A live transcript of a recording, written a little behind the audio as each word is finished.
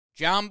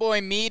John Boy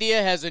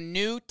Media has a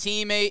new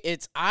teammate.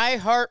 It's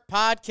iHeart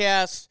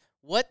Podcasts.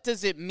 What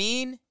does it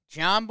mean?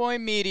 John Boy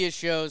Media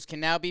shows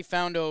can now be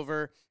found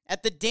over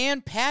at the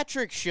Dan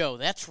Patrick Show.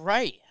 That's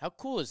right. How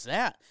cool is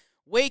that?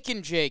 Wake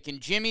and Jake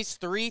and Jimmy's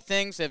Three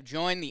Things have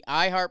joined the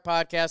iHeart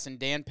Podcast and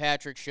Dan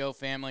Patrick Show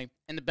family.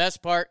 And the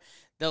best part,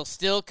 they'll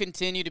still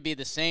continue to be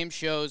the same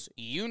shows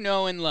you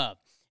know and love.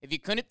 If you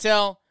couldn't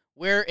tell,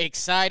 we're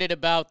excited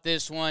about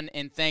this one,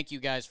 and thank you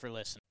guys for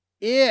listening.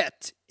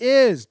 It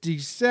is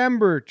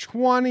December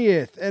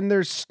 20th, and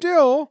there's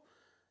still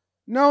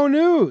no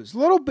news.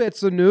 Little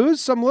bits of news,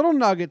 some little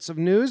nuggets of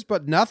news,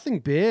 but nothing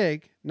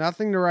big,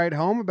 nothing to write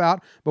home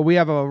about. But we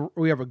have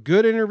a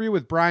good interview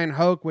with Brian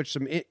Hoke, with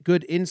some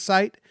good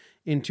insight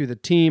into the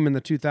team and the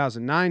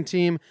 2009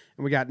 team.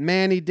 And we got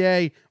Manny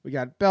Day, we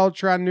got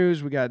Beltran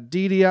news, we got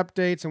Didi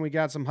updates, and we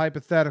got some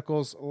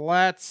hypotheticals.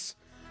 Let's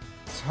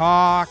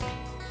talk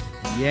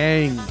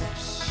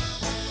Yanks.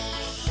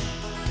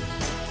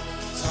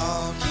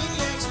 Talking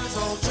Yanks with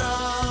old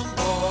John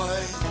Boy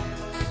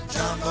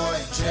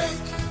and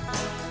Jake.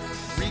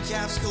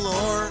 Recaps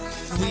galore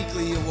and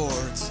weekly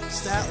awards,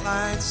 stat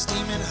lines,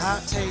 steaming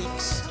hot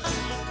takes.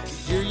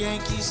 Get your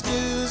Yankees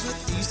news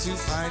with these two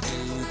fine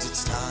dudes.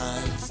 It's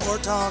time for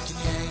Talking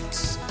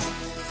Yanks.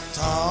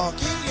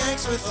 Talking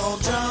Yanks with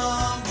old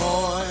John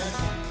Boy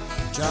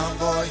and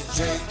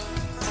Jake.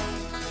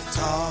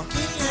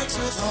 Talking Yanks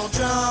with old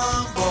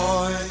John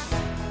Boy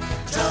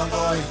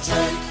and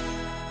Jake.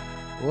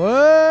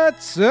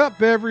 What's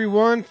up,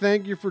 everyone?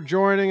 Thank you for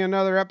joining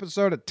another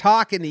episode of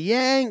Talking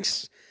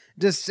Yanks.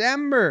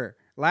 December,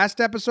 last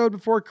episode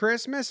before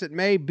Christmas, it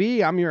may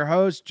be. I'm your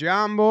host,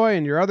 John Boy,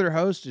 and your other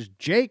host is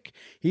Jake.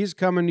 He's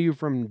coming to you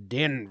from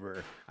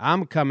Denver.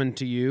 I'm coming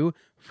to you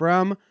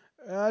from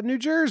New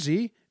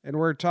Jersey, and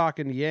we're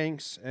talking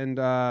Yanks, and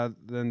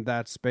then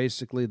that's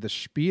basically the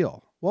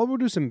spiel. Well, we'll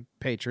do some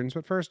patrons,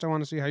 but first I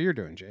want to see how you're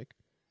doing, Jake.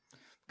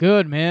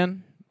 Good,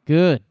 man.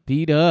 Good.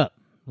 Beat up.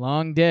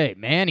 Long day.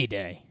 Manny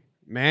Day.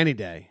 Manny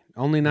Day.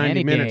 Only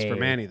 90 minutes for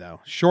Manny,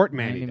 though. Short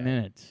Manny 90 Day.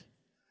 minutes.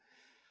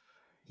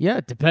 Yeah,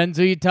 it depends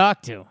who you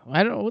talk to.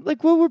 I don't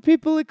like, what were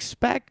people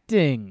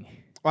expecting?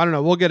 I don't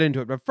know. We'll get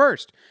into it. But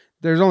first,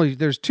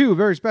 there's two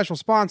very special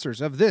sponsors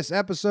of this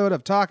episode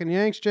of Talking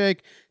Yanks,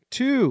 Jake.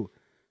 Two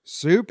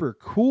super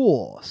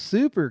cool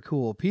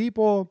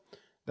people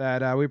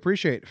that we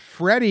appreciate.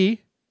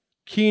 Freddie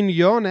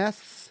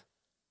Quinones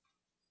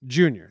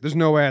Jr. There's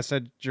no way I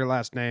said your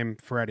last name,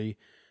 Freddie,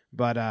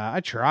 but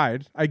I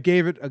tried. I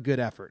gave it a good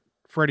effort.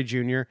 Freddie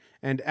Jr.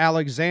 and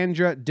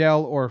Alexandra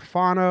Del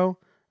Orfano.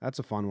 That's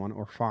a fun one,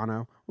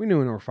 Orfano. We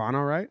knew an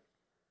Orfano, right?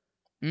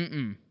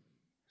 Mm-mm.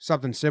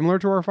 Something similar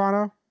to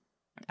Orfano?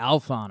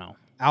 Alfano.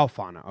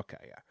 Okay,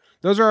 yeah.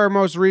 Those are our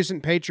most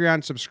recent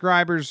Patreon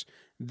subscribers.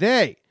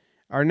 They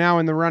are now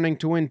in the running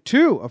to win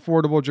 2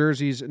 affordable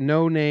jerseys,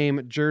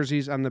 no-name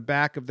jerseys on the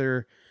back of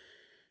their...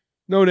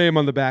 No name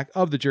on the back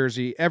of the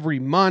jersey. Every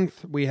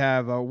month, we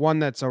have one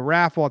that's a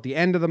raffle at the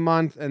end of the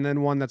month, and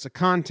then one that's a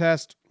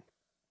contest.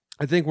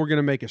 I think we're going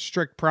to make a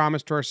strict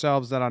promise to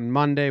ourselves that on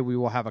Monday, we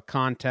will have a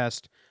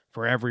contest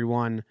for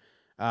everyone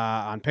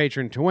on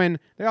Patreon to win.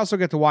 They also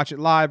get to watch it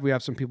live. We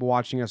have some people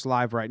watching us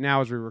live right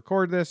now as we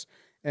record this,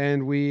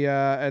 and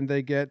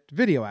they get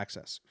video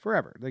access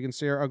forever. They can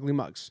see our ugly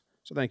mugs.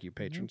 So thank you,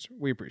 patrons.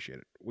 Mm-hmm. We appreciate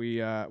it.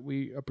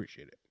 We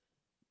appreciate it.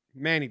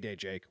 Manny Day,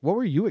 Jake. What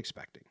were you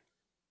expecting?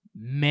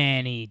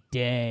 Manny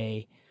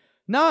Day.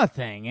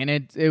 Nothing. And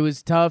it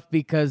was tough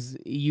because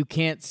you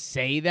can't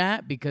say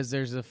that because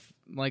there's the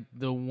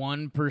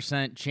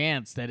 1%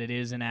 chance that it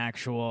is an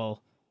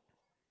actual,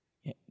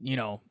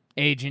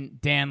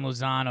 agent Dan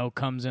Lozano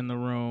comes in the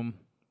room.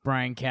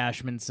 Brian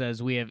Cashman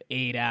says we have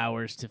 8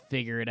 hours to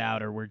figure it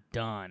out or we're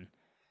done.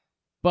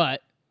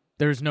 But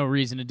there's no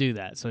reason to do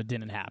that, so it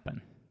didn't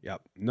happen.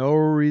 Yep. No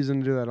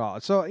reason to do that at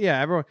all. So,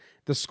 yeah, everyone,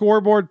 the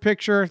scoreboard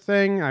picture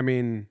thing, I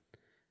mean,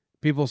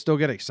 people still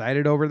get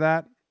excited over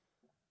that.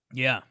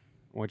 Yeah.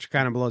 Which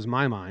kind of blows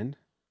my mind.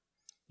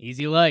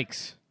 Easy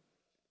likes.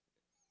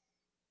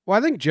 Well,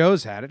 I think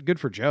Joe's had it. Good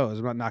for Joe's.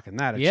 I'm not knocking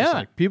that. It's just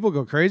like people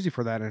go crazy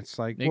for that, and it's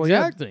like, well,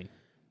 exactly.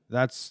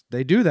 Yeah,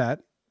 they do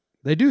that.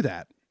 They do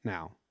that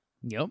now.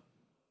 Yep.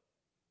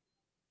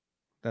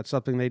 That's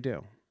something they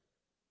do.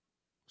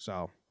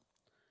 So,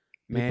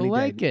 people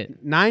like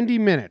it. 90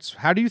 minutes.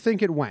 How do you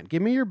think it went?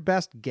 Give me your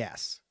best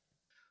guess.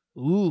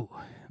 Ooh,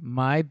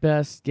 my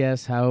best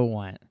guess how it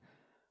went.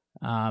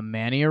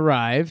 Manny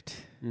arrived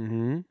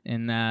in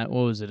that,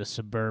 what was it, a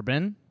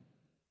Suburban?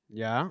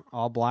 Yeah,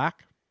 all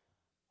black.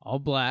 All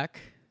black.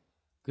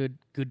 Good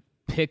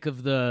pick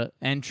of the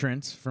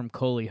entrance from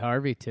Coley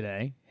Harvey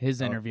today. His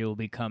interview will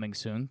be coming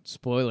soon.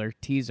 Spoiler,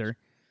 teaser.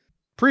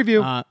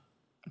 Preview.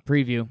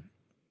 Preview.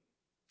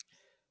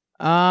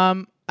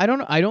 I don't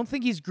know. I don't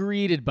think he's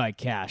greeted by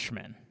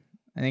Cashman.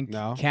 I think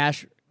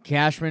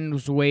Cashman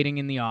was waiting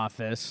in the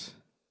office.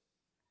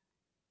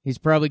 He's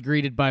probably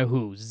greeted by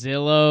who?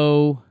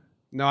 Zillow?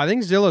 No, I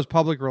think Zillow's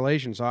public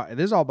relations. So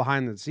this is all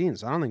behind the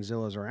scenes. So I don't think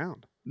Zillow's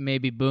around.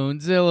 Maybe Boone.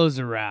 Zillow's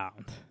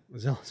around.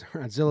 Zillow's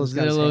around.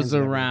 Zillow's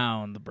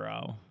around,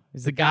 bro.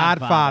 He's the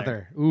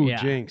Godfather. Ooh,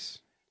 Yeah. jinx.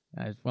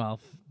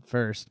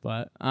 First,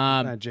 but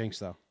Not jinx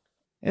though.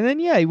 and then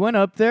he went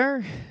up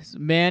there.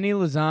 Manny,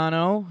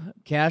 Lozano,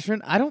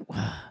 Cashman.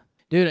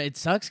 Dude, it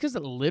sucks because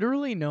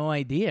literally no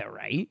idea,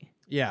 right?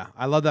 Yeah,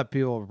 I love that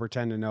people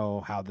pretend to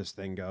know how this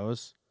thing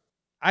goes.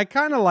 I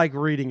kind of like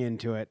reading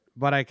into it,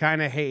 but I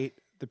kind of hate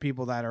the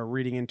people that are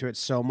reading into it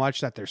so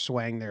much that they're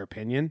swaying their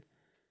opinion.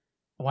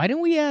 Why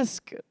didn't we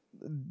ask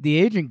the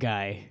agent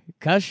guy,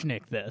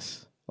 Kushnick,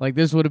 this? Like,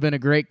 this would have been a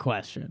great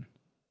question.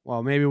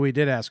 Well, maybe we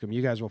did ask him.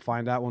 You guys will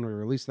find out when we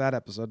release that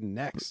episode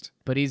next.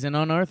 But he's an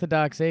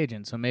unorthodox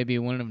agent, so maybe he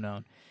wouldn't have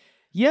known.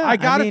 Yeah, I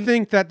gotta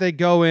think that they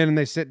go in and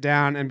they sit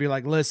down and be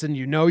like, listen,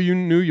 you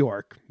New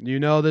York. You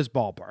know this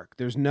ballpark.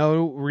 There's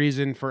no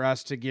reason for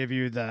us to give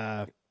you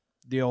the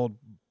old,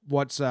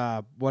 what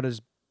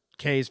is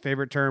Kay's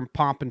favorite term?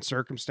 Pomp and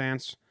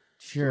circumstance.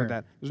 Sure.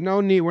 That. There's no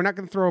need. We're not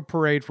going to throw a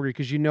parade for you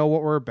because you know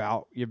what we're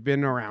about. You've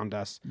been around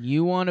us.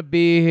 You want to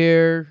be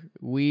here.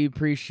 We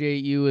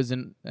appreciate you as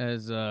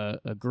a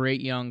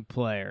great young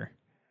player.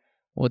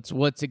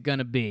 What's it going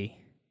to be?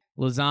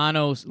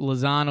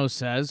 Lozano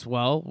says,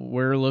 well,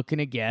 we're looking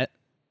to get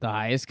the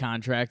highest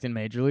contract in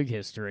Major League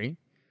history.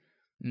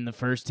 And the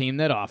first team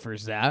that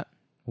offers that,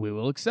 we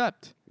will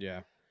accept.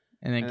 Yeah.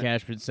 And then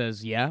Cashman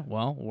says, yeah,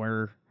 well,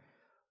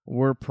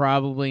 we're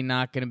probably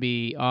not going to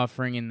be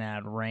offering in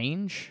that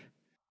range,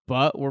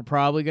 but we're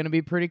probably going to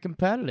be pretty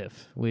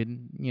competitive. We're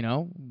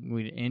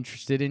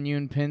interested in you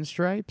in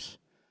pinstripes.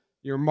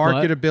 Your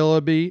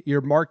marketability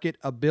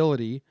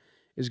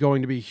is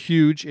going to be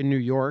huge in New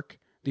York.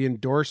 The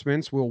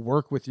endorsements will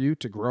work with you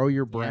to grow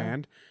your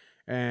brand.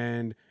 Yeah.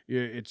 And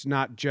it's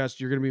not just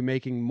you're going to be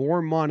making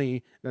more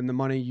money than the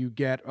money you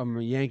get on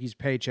a Yankees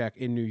paycheck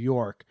in New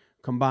York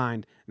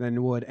combined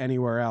than would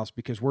anywhere else,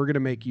 because we're going to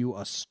make you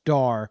a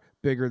star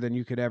bigger than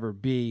you could ever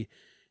be.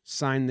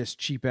 Sign this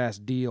cheap-ass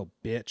deal,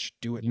 bitch.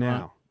 Do it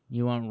now.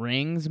 You want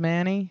rings,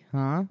 Manny?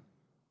 Huh?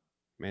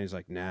 Manny's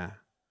like, nah.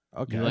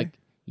 Okay.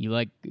 You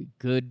like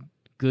good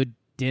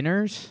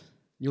dinners?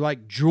 You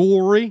like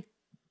jewelry?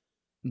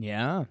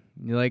 Yeah.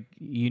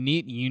 You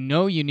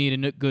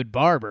need a good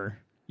barber.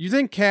 You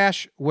think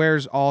Cash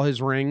wears all his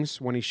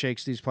rings when he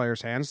shakes these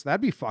players' hands?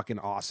 That'd be fucking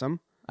awesome.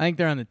 I think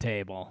they're on the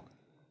table.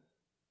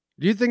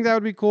 Do you think that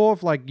would be cool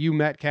if, like, you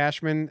met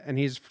Cashman and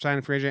he's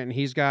signing free agent and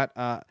he's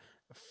got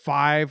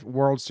 5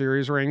 World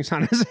Series rings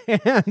on his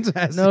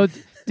hands? No,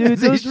 dude,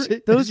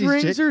 those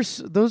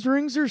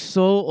rings are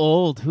so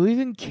old. Who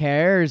even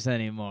cares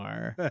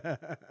anymore?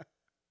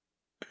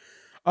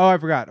 Oh, I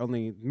forgot.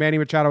 Only Manny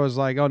Machado was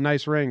like, "Oh,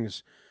 nice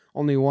rings.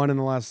 Only one in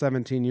the last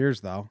 17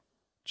 years, though."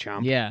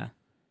 Chump. Yeah,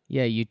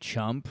 you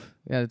chump.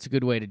 Yeah, that's a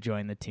good way to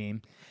join the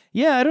team.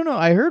 Yeah, I don't know.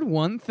 I heard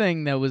one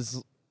thing that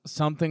was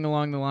something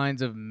along the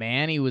lines of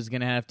Manny was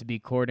going to have to be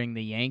courting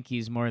the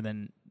Yankees more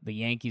than the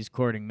Yankees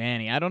courting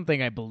Manny. I don't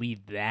think I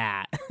believe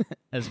that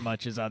as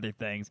much as other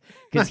things,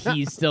 because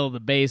he's still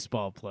the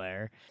baseball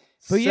player.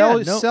 But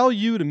sell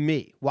you to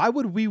me. Why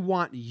would we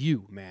want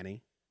you,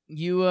 Manny?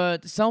 You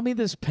sell me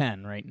this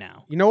pen right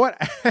now. You know what?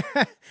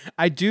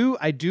 I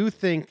do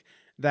think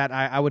that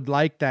I would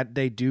like that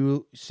they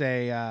do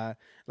say,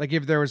 like,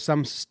 if there was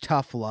some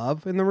tough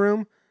love in the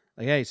room,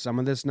 like, hey, some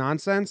of this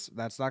nonsense,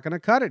 that's not going to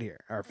cut it here.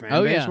 Our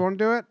fan base won't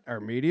do it. Our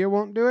media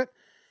won't do it.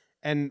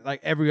 And,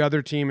 like, every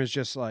other team is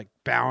just, like,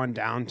 bowing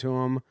down to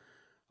them.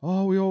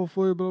 Oh, we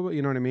hopefully, blah, blah,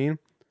 you know what I mean?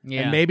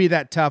 Yeah. And maybe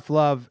that tough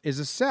love is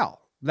a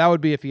sell. That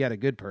would be if he had a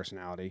good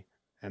personality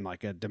and,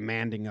 like, a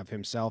demanding of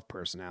himself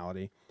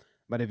personality.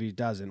 But if he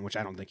doesn't, which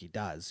I don't think he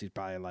does, he's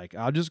probably like,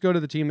 I'll just go to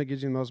the team that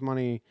gives you the most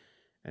money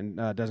and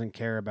doesn't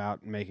care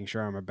about making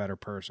sure I'm a better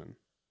person.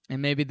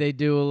 And maybe they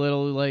do a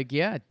little like,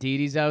 yeah,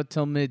 Didi's out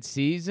till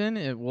mid-season.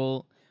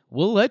 We'll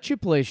let you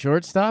play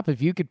shortstop.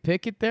 If you could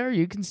pick it there,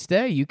 you can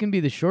stay. You can be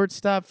the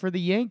shortstop for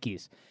the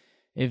Yankees.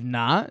 If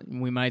not,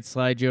 we might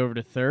slide you over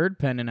to third,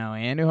 depending on how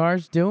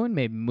Andujar's doing.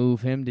 Maybe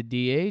move him to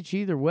DH.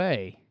 Either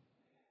way,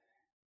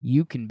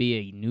 you can be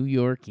a New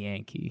York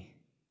Yankee.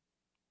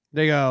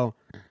 They go,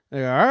 all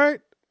right.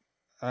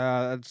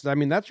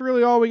 That's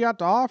really all we got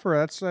to offer.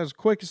 That's as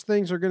quick as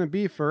things are going to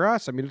be for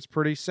us. I mean, it's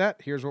pretty set.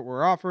 Here's what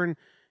we're offering.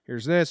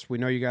 Here's this. We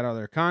know you got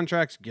other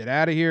contracts. Get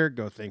out of here.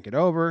 Go think it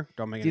over.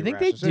 Don't make any rash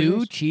decisions. Do you think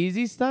they do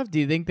cheesy stuff? Do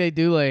you think they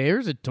do, like,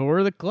 here's a tour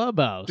of the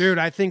clubhouse? Dude,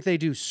 I think they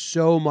do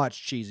so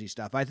much cheesy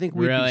stuff. I think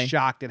we'd be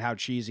shocked at how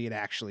cheesy it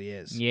actually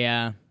is.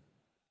 Yeah.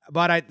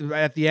 But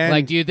at the end...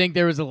 Like, do you think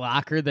there was a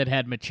locker that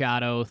had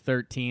Machado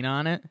 13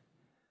 on it?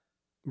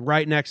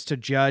 Right next to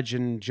Judge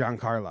and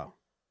Giancarlo.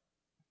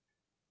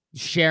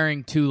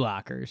 Sharing 2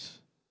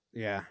 lockers.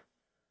 Yeah.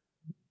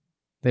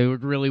 They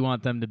would really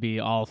want them to be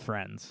all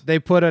friends. They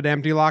put an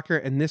empty locker,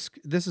 and this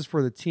is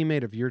for the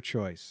teammate of your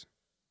choice.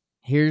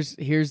 Here's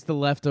the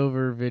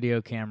leftover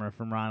video camera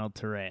from Ronald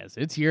Torreyes.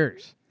 It's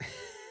yours.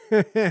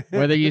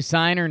 Whether you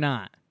sign or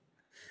not.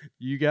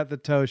 You got the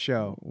toe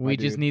show. We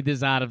just need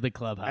this out of the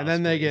clubhouse. And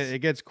then it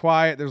gets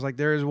quiet.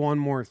 There is one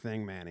more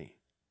thing, Manny.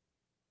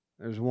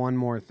 There's one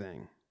more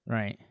thing.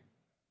 Right.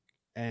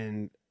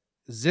 And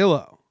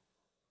Zillow,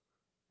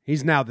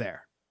 he's now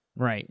there.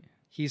 Right.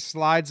 he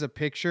slides a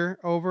picture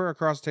over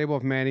across the table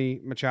of Manny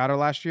Machado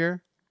last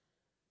year,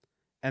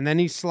 and then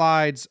he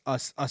slides a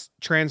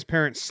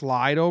transparent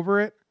slide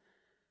over it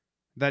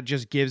that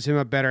just gives him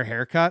a better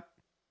haircut.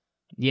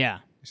 Yeah.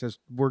 He says,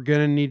 we're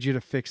going to need you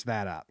to fix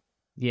that up.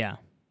 Yeah.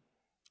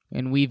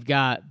 And we've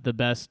got the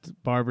best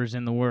barbers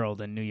in the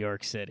world in New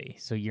York City,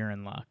 so you're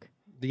in luck.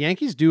 The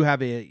Yankees do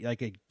have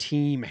a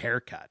team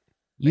haircut.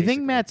 You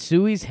think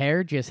Matsui's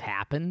hair just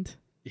happened?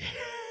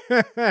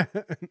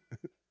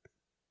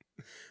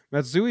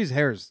 Matsui's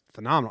hair is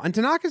phenomenal. And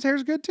Tanaka's hair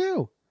is good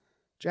too.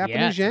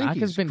 Japanese Yankees.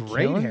 Tanaka's been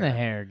great killing hair. the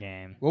hair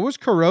game. What was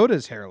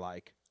Kuroda's hair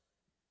like?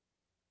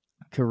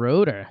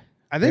 Kuroda.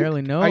 I think,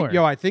 barely know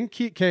her. I think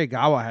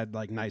Keigawa had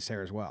like nice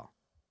hair as well.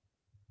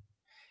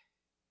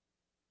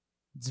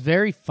 It's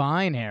very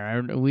fine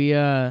hair.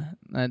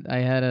 I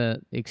had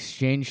a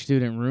exchange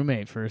student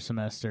roommate for a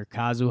semester,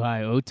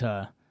 Kazuhai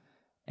Ota,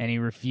 and he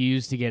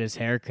refused to get his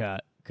hair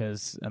cut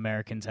because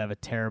Americans have a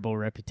terrible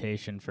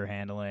reputation for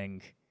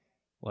handling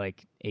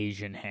like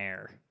Asian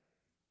hair.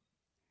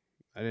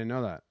 I didn't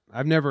know that.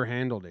 I've never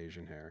handled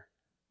Asian hair.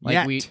 Like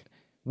yet.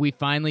 we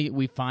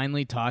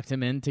finally talked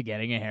him into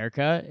getting a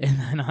haircut, and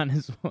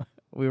then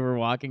we were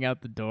walking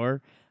out the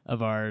door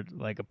of our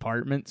like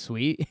apartment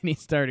suite, and he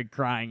started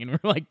crying, and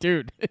we're like,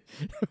 dude,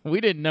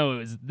 we didn't know it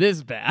was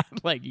this bad.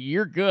 Like,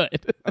 you're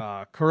good.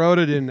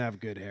 Kuroda didn't have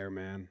good hair,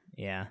 man.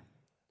 Yeah.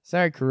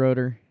 Sorry,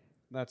 Kuroda.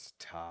 That's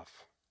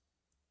tough.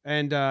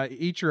 And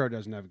Ichiro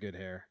doesn't have good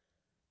hair.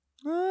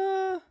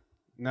 No,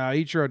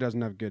 Ichiro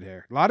doesn't have good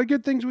hair. A lot of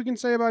good things we can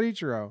say about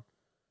Ichiro.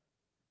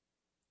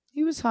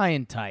 He was high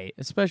and tight,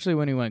 especially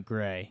when he went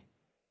gray.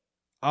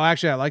 Oh,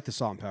 actually, I like the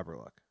salt and pepper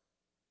look.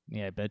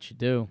 Yeah, I bet you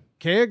do.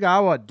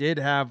 Keigawa did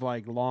have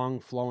like long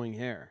flowing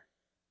hair.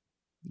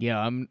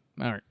 Yeah, all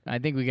right. I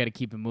think we got to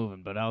keep it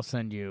moving, but I'll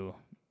send you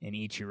an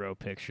Ichiro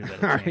picture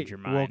that'll All change right, your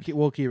mind.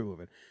 we'll keep it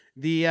moving.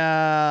 The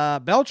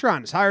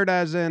Beltran is hired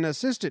as an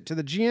assistant to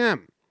the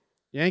GM.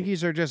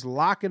 Yankees are just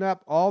locking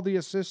up all the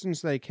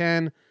assistants they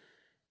can.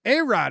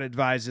 A-Rod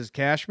advises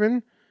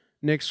Cashman.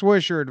 Nick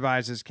Swisher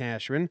advises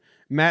Cashman.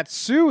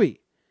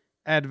 Matsui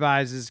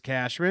advises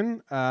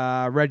Cashman.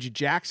 Reggie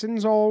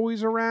Jackson's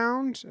always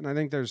around. And I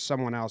think there's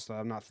someone else that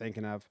I'm not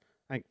thinking of.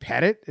 I think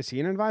Pettit. Is he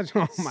an advisor?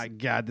 Oh, my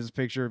God. This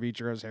picture of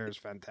Ichiro's hair is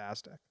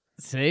fantastic.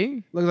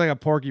 See? Looks like a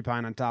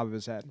porcupine on top of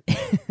his head.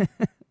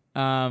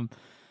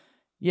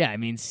 Yeah, I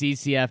mean,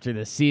 CC after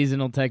the season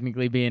will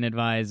technically be an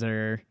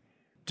advisor.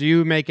 Do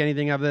you make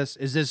anything of this?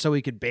 Is this so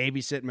he could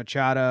babysit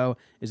Machado?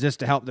 Is this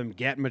to help them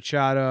get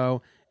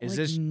Machado? Is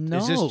this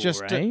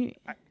just right?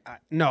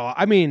 no?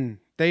 I mean,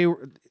 they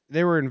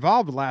were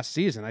involved last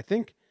season. I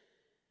think.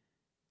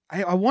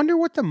 I wonder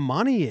what the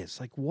money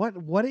is. Like,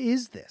 what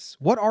is this?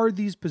 What are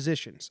these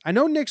positions? I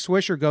know Nick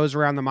Swisher goes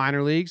around the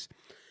minor leagues,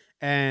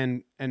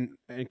 and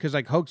because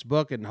like Hoke's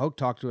book and Hoke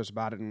talked to us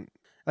about it, and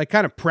like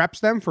kind of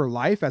preps them for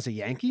life as a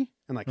Yankee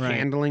and like Right.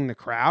 handling the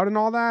crowd and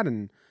all that,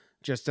 and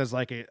just as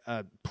like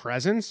a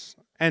presence.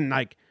 And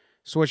like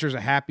Swisher's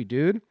a happy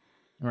dude.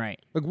 Right.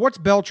 Like, what's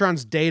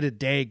Beltran's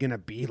day-to-day gonna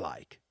be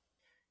like?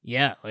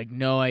 Yeah, like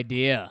no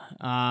idea.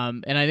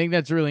 And I think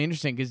that's really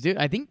interesting because, dude,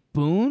 I think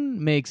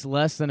Boone makes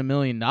less than $1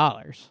 million.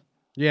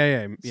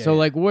 Yeah. So,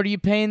 like, what are you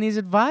paying these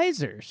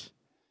advisors?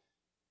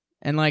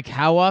 And, like,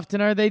 how often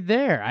are they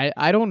there?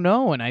 I don't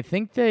know. And I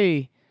think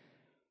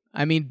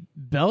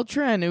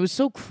Beltran, it was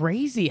so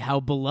crazy how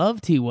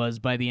beloved he was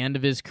by the end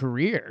of his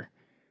career.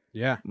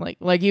 Yeah.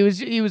 Like he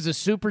was a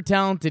super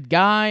talented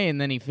guy, and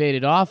then he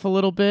faded off a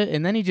little bit,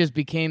 and then he just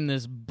became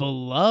this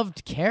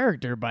beloved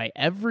character by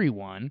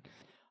everyone.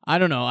 I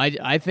don't know.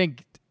 I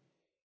think,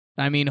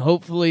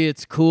 hopefully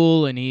it's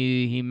cool, and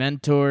he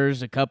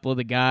mentors a couple of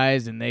the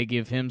guys, and they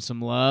give him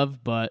some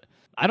love. But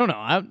I don't know.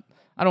 I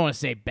don't want to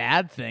say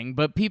bad thing,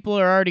 but people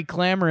are already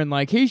clamoring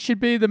like he should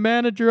be the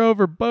manager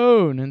over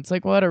Boone, and it's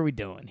like, what are we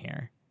doing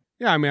here?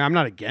 Yeah, I mean, I'm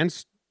not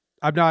against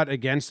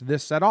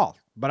this at all,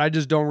 but I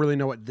just don't really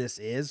know what this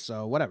is,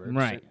 so whatever.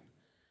 Right.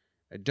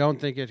 I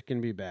don't think it can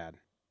be bad.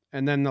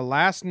 And then the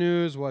last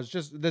news was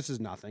this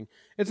is nothing.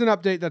 It's an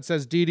update that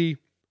says Didi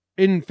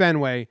in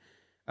Fenway,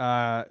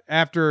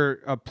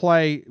 after a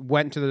play,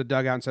 went to the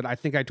dugout and said, I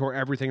think I tore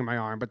everything in my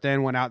arm, but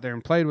then went out there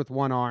and played with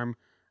one arm.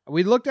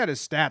 We looked at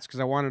his stats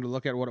because I wanted to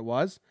look at what it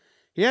was.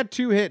 He had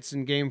 2 hits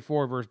in Game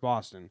 4 versus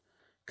Boston.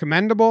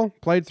 Commendable,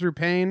 played through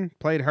pain,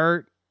 played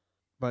hurt,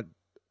 but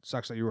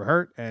sucks that you were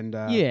hurt. And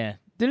yeah.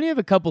 Didn't he have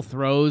a couple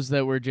throws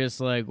that were just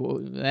like, well,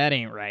 that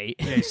ain't right?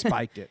 they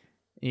spiked it.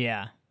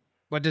 Yeah.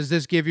 But does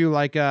this give you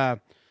like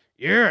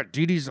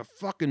Didi's a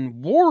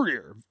fucking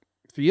warrior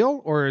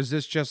feel? Or is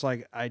this just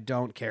like, I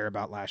don't care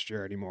about last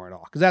year anymore at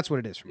all? Because that's what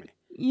it is for me.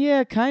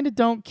 Yeah, kind of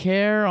don't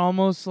care.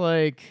 Almost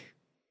like,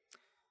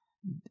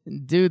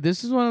 dude,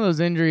 this is one of those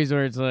injuries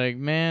where it's like,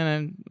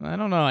 man, I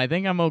don't know. I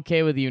think I'm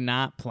okay with you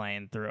not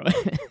playing through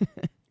it.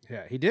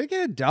 Yeah, he did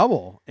get a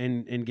double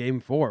in Game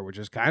 4, which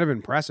is kind of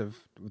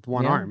impressive with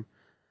one arm.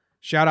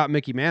 Shout out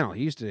Mickey Mantle.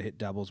 He used to hit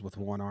doubles with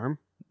one arm.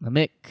 The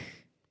Mick.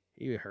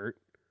 He hurt.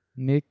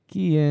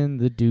 Mickey and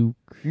the Duke.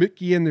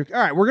 Mickey and the. All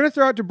right, we're going to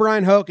throw it to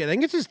Brian Hoke. I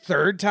think it's his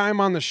third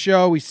time on the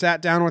show. We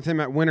sat down with him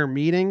at winter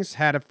meetings,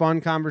 had a fun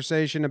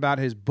conversation about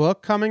his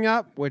book coming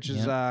up, which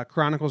is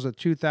Chronicles of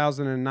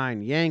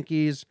 2009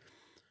 Yankees.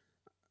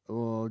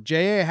 Well,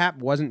 J.A. Happ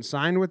wasn't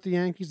signed with the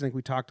Yankees. I think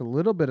we talked a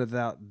little bit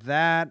about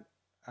that.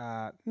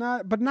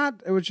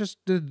 Not. It was just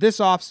this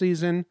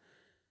offseason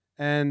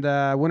and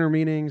winter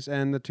meetings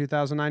and the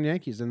 2009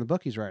 Yankees and the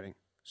book he's writing.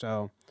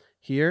 So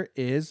here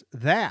is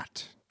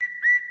that.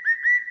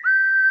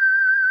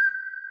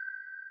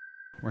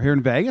 We're here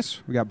in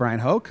Vegas. We got Brian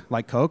Hoke,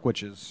 like Coke,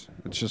 which is,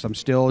 it's just, I'm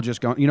still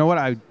just going. You know what?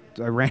 I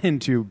ran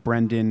into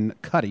Brendan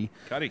Cuddy,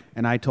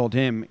 and I told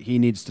him he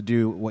needs to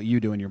do what you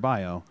do in your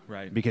bio.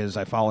 Right. Because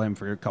I follow him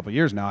for a couple of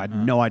years now. I had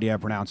no idea how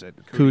to pronounce it.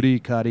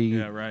 Cuddy,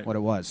 yeah, right. What it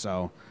was.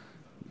 So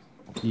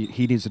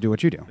he needs to do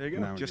what you do. There you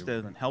go. Just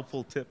a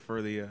helpful tip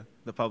for the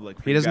public.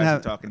 For he doesn't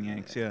have talking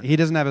Yanks. Yeah. He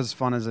doesn't have as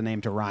fun as a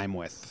name to rhyme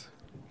with.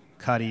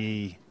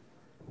 Cuddy.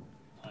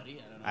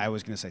 I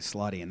was going to say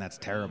slutty, and that's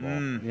terrible.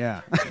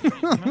 Yeah.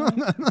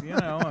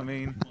 I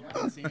mean.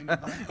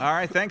 All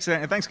right, thanks,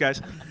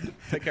 guys.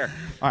 Take care.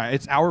 All right,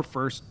 it's our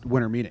first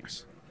winter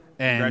meetings.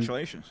 And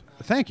congratulations.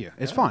 Thank you.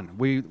 It's fun.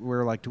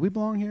 We're like, do we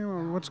belong here,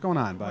 or what's going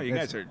on? But you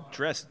guys are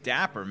dressed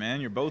dapper,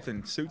 man. You're both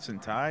in suits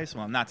and ties.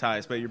 Well, not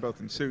ties, but you're both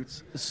in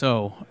suits.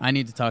 So I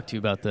need to talk to you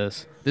about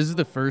this. This is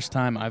the first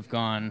time I've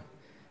gone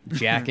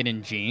jacket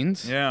and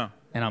jeans. Yeah.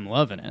 And I'm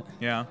loving it.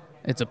 Yeah.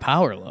 It's a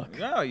power look.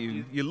 No,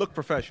 you look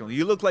professional.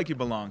 You look like you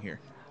belong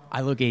here.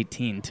 I look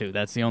 18, too.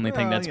 That's the only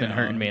thing that's been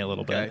hurting me a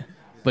little bit.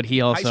 But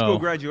he also... High school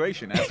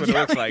graduation. That's what it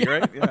looks like,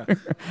 right? Yeah.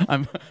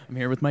 I'm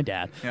here with my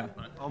dad. Yeah.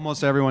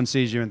 Almost everyone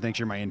sees you and thinks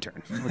you're my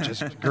intern, which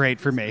is great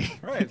for me.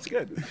 Right, it's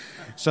good.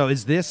 So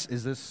is this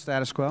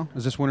status quo?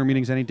 Is this winter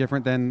meetings any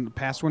different than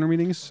past winter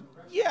meetings?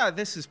 Yeah,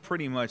 this is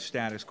pretty much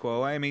status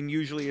quo. I mean,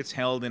 usually it's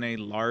held in a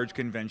large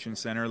convention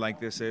center like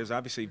this is.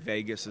 Obviously,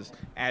 Vegas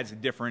adds a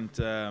different...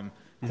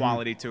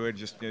 quality to it.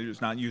 Just there's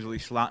not usually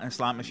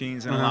slot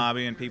machines in the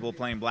lobby and people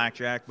playing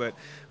blackjack. But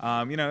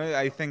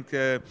I think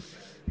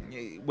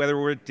whether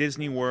we're at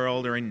Disney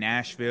World or in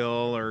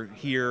Nashville or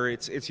here,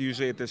 it's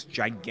usually at this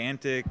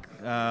gigantic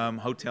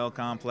hotel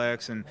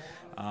complex, and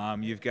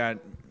you've got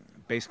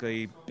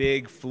basically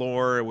big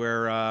floor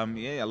where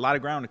a lot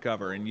of ground to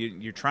cover, and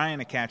you're trying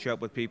to catch up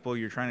with people,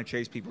 you're trying to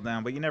chase people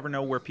down, but you never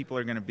know where people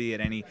are going to be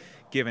at any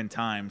given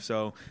time.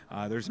 So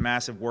there's a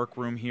massive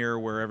workroom here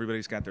where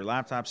everybody's got their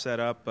laptops set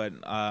up, but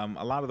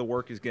a lot of the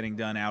work is getting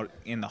done out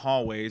in the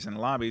hallways and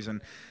lobbies, and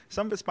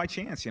some of it's by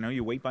chance.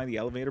 You wait by the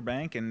elevator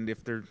bank, and if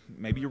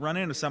maybe you run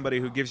into somebody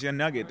who gives you a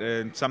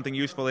nugget, something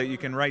useful that you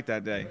can write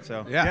that day.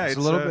 So yeah, it's a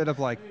little bit of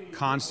like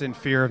constant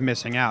fear of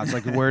missing out. It's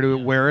like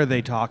where are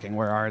they talking?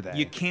 Where are they?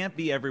 You can't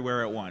be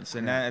everywhere at once,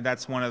 and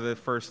that's one of the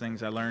first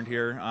things I learned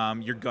here.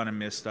 You're gonna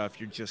miss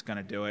stuff. You're just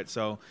gonna do it.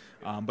 So,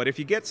 but if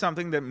you get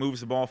something that moves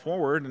the ball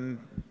forward,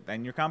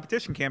 then your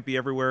competition can't be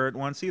everywhere at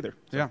once either.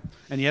 So. Yeah.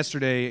 And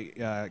yesterday,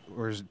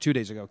 or was it 2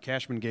 days ago,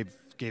 Cashman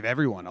gave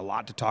everyone a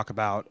lot to talk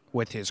about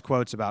with his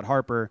quotes about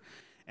Harper,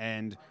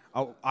 and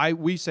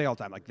we say all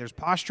the time, like, there's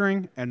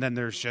posturing, and then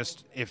there's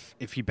just if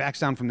he backs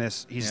down from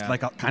this, he's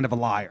like kind of a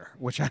liar,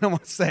 which I don't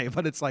want to say,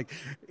 but it's like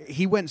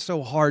he went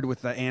so hard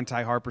with the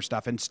anti-Harper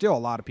stuff, and still a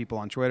lot of people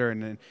on Twitter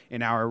and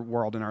in our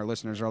world and our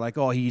listeners are like,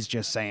 oh, he's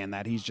just saying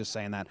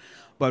that.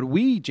 But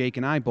Jake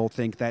and I both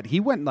think that he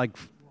went like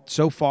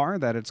so far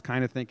that it's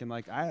kind of thinking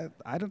like, I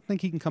don't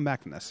think he can come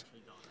back from this.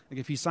 Like,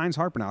 if he signs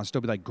Harper now, I'll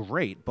still be like,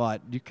 great,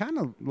 but you kind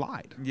of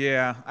lied.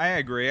 Yeah, I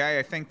agree.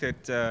 I think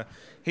that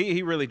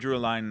he really drew a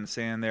line in the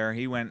sand there.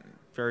 He went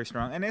very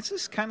strong. And it's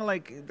just kind of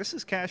like, this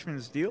is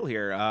Cashman's deal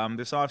here.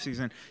 This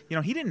offseason,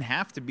 he didn't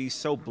have to be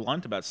so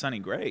blunt about Sonny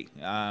Gray.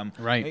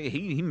 Right.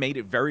 He made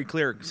it very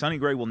clear Sonny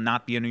Gray will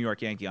not be a New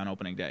York Yankee on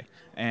opening day.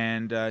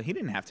 And he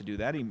didn't have to do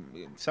that.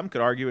 Some could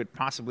argue it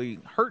possibly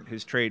hurt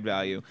his trade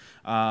value.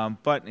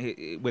 But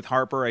with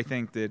Harper, I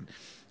think that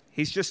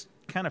he's just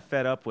kind of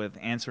fed up with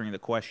answering the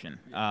question.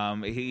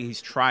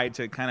 He's tried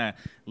to kind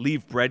of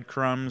leave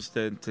breadcrumbs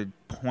to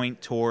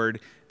point toward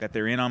that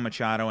they're in on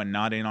Machado and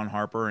not in on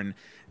Harper, and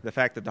the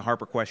fact that the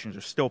Harper questions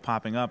are still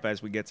popping up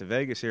as we get to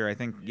Vegas here. I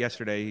think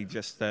yesterday he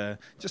just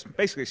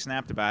basically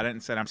snapped about it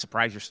and said, I'm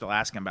surprised you're still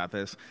asking about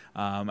this.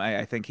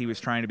 I think he was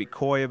trying to be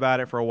coy about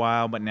it for a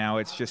while, but now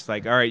it's just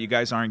like, all right, you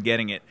guys aren't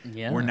getting it.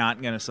 Yeah. We're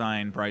not going to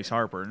sign Bryce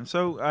Harper. And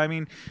so, I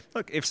mean,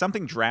 look, if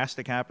something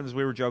drastic happens,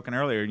 we were joking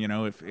earlier,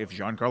 if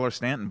Giancarlo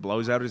Stanton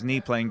blows out his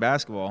knee playing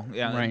basketball,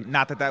 right.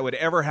 Not that would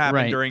ever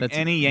happen during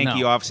any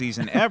Yankee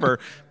offseason ever,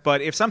 but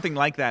if something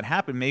like that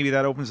happened, maybe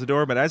that opens the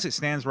door. But as it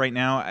stands right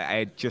now,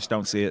 I just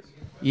don't see it.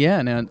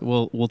 Yeah, now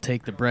we'll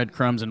take the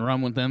breadcrumbs and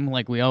run with them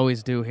like we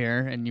always do here.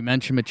 And you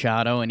mentioned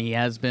Machado, and he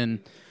has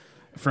been,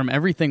 from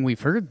everything we've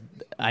heard,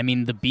 I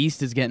mean, the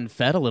beast is getting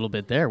fed a little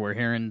bit there. We're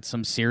hearing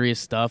some serious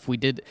stuff. We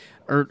did,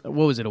 or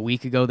what was it, a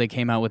week ago they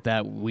came out with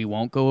that we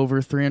won't go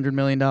over $300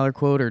 million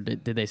quote, or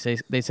did they say,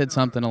 they said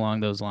something along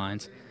those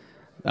lines?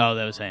 Oh,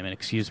 that was Heyman.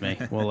 Excuse me.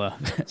 We'll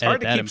It's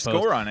hard to keep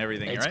score on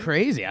everything, It's right?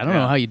 crazy. I don't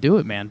know how you do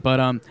it, man. But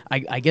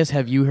I guess,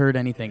 have you heard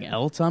anything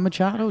else on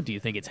Machado? Do you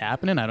think it's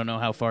happening? I don't know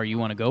how far you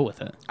want to go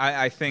with it.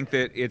 I think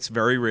that it's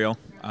very real.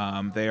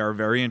 They are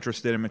very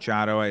interested in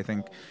Machado. I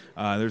think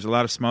there's a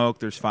lot of smoke.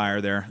 There's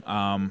fire there.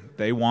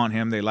 They want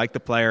him. They like the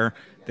player.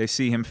 They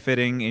see him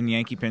fitting in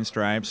Yankee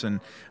pinstripes. And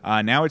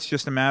now it's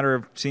just a matter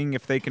of seeing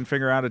if they can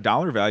figure out a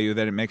dollar value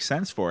that it makes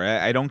sense for.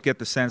 I don't get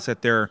the sense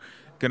that they're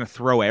going to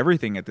throw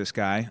everything at this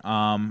guy.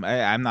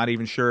 I'm not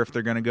even sure if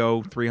they're going to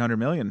go $300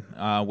 million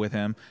with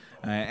him.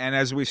 And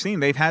as we've seen,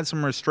 they've had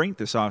some restraint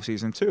this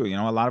offseason, too. You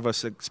know, a lot of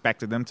us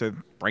expected them to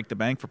break the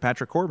bank for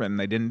Patrick Corbin, and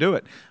they didn't do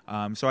it.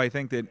 So I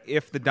think that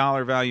if the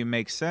dollar value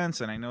makes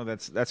sense, and I know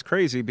that's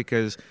crazy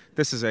because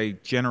this is a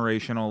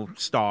generational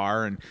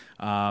star, and,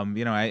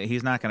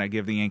 he's not going to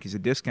give the Yankees a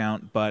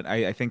discount, but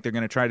I think they're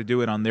going to try to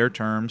do it on their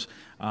terms.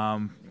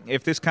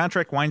 If this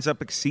contract winds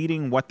up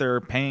exceeding what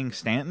they're paying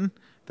Stanton,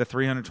 the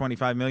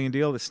 $325 million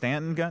deal that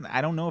Stanton got,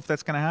 I don't know if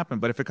that's going to happen.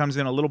 But if it comes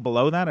in a little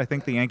below that, I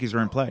think the Yankees are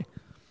in play.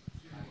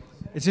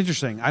 It's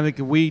interesting. I think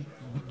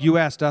you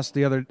asked us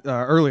the other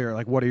earlier,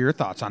 like, what are your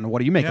thoughts on what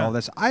do you make of all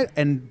this?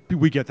 And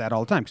we get that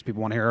all the time because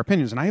people want to hear our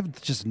opinions, and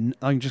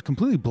I'm just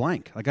completely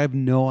blank. Like, I have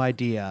no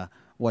idea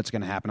what's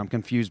going to happen. I'm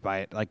confused by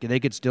it. Like, they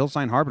could still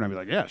sign Harper, and I'd be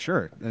like, yeah,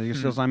 sure. They could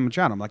still sign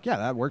Machado. I'm like, yeah,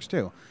 that works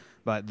too.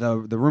 But the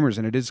rumors,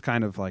 and it is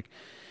kind of like,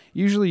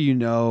 usually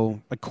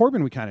like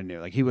Corbin, we kind of knew.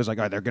 Like, he was like,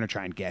 oh, they're going to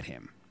try and get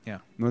him. Yeah.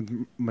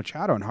 With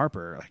Machado and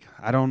Harper, like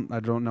I don't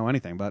know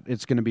anything, but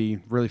it's going to be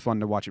really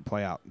fun to watch it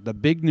play out. The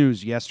big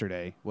news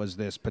yesterday was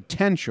this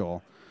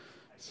potential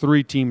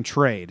 3-team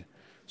trade.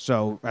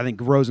 So I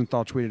think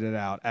Rosenthal tweeted it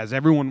out as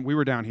we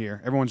were down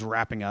here, everyone's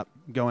wrapping up,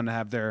 going to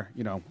have their,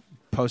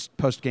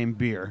 post game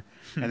beer,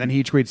 and then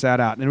he tweets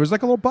that out, and it was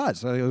like a little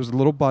buzz. It was a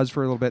little buzz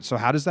for a little bit. So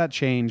how does that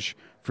change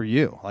for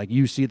you? Like,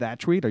 you see that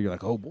tweet, or you're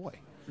like, oh boy.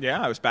 Yeah,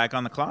 I was back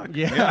on the clock.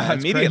 Yeah,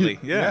 immediately.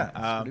 Crazy. Yeah,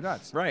 it's pretty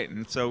nuts. Right,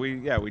 and so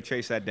we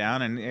chased that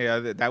down,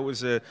 and that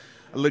was a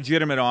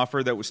legitimate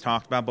offer that was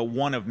talked about, but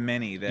one of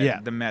many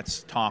that the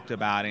Mets talked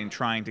about in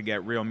trying to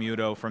get Real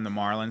Muto from the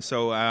Marlins.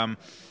 So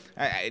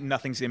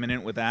nothing's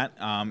imminent with that.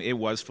 It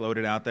was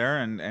floated out there,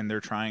 and they're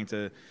trying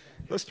to.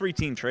 Those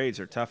 3-team trades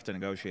are tough to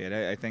negotiate.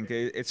 I think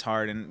it's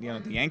hard, and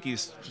the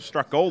Yankees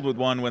struck gold with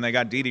one when they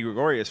got Didi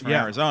Gregorius from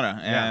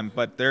Arizona,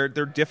 but they're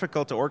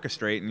difficult to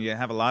orchestrate, and you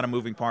have a lot of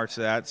moving parts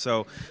to that.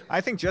 So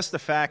I think just the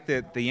fact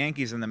that the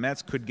Yankees and the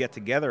Mets could get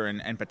together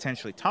and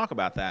potentially talk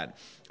about that,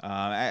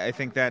 I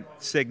think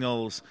that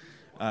signals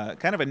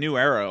kind of a new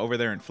era over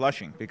there in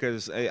Flushing,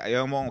 because I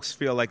almost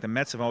feel like the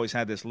Mets have always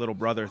had this little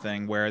brother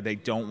thing where they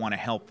don't want to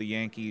help the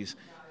Yankees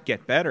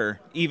get better,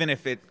 even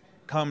if it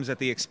comes at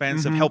the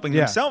expense of helping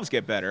themselves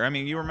get better. I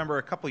mean, you remember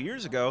a couple of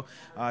years ago,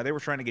 they were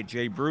trying to get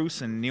Jay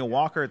Bruce and Neil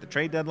Walker at the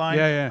trade deadline,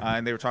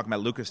 and they were talking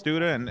about Lucas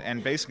Duda,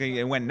 and basically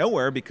it went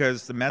nowhere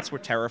because the Mets were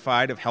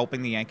terrified of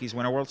helping the Yankees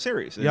win a World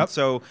Series. And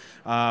so,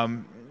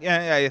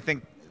 I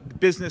think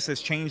business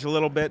has changed a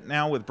little bit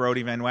now with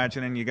Brody Van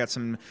Wagenen. You got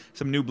some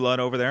new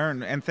blood over there,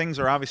 and things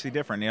are obviously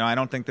different. I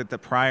don't think that the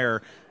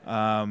prior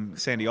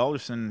Sandy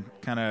Alderson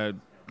kind of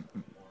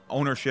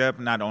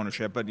not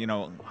ownership, but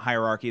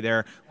hierarchy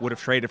there would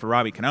have traded for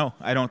Robbie Cano.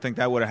 I don't think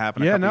that would have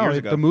happened a couple years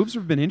ago. The moves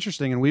have been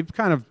interesting, and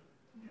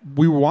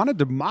we wanted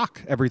to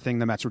mock everything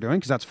the Mets were doing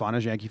because that's fun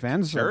as Yankee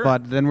fans. Sure.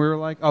 But then we were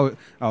like, I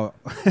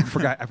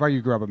forgot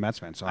you grew up a Mets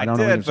fan, so I don't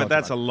know. I did, but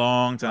that's a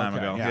long time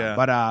ago.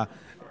 Yeah.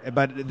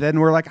 But then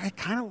we're like, I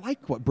kind of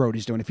like what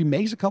Brody's doing. If he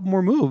makes a couple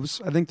more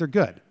moves, I think they're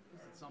good.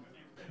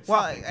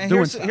 Well,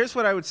 here's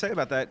what I would say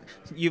about that.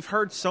 You've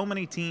heard so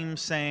many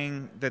teams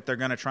saying that they're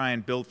going to try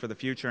and build for the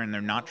future, and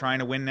they're not trying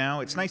to win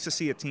now. It's nice to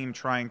see a team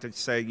trying to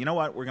say, you know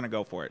what, we're going to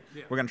go for it.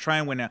 Yeah. We're going to try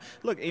and win now.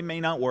 Look, it may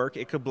not work.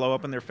 It could blow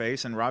up in their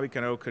face, and Robbie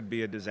Cano could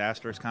be a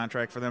disastrous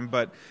contract for them.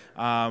 But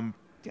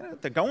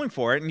they're going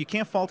for it, and you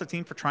can't fault a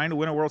team for trying to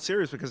win a World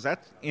Series because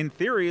that, in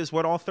theory, is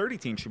what all 30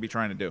 teams should be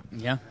trying to do.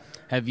 Yeah.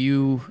 Have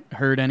you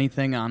heard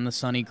anything on the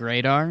Sonny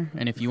Gradar?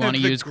 And if you want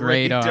to use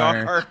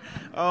Gradar,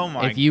 oh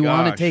my if you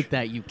want to take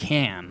that, you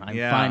can. I'm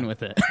fine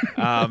with it.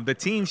 The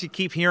teams you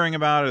keep hearing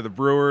about are the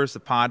Brewers, the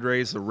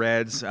Padres, the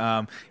Reds.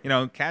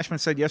 Cashman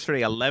said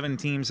yesterday 11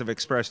 teams have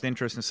expressed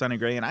interest in Sonny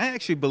Gray, and I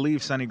actually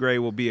believe Sonny Gray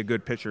will be a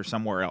good pitcher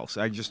somewhere else.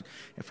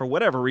 For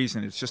whatever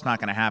reason, it's just not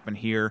going to happen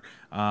here.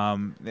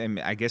 And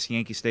I guess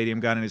Yankee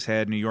Stadium got in his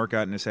head, New York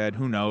got in his head,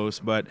 who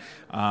knows, but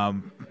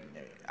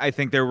I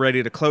think they're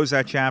ready to close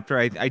that chapter.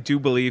 I do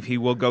believe he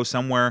will go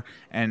somewhere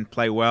and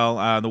play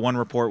well. The one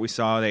report we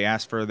saw, they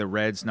asked for the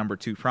Reds' number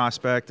 2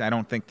 prospect. I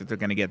don't think that they're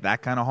going to get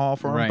that kind of haul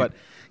for him, but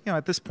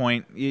at this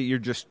point, you're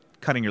just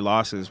cutting your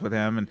losses with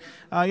him. And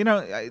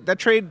that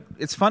trade,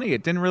 it's funny,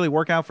 it didn't really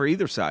work out for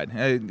either side.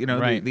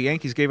 The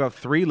Yankees gave up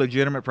 3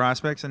 legitimate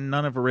prospects, and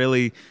none of them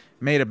really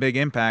made a big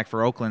impact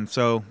for Oakland.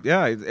 So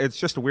it's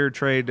just a weird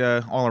trade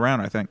all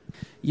around, I think.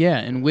 Yeah,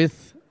 and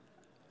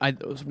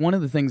one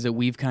of the things that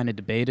we've kind of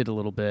debated a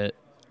little bit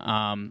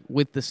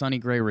with the Sonny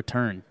Gray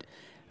return,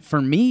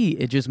 for me,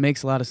 it just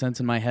makes a lot of sense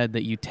in my head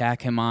that you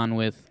tack him on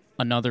with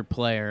another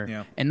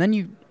player, and then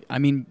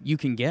you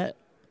can get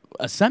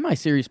a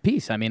semi-serious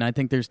piece. I mean, I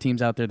think there's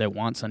teams out there that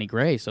want Sonny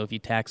Gray, so if you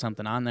tack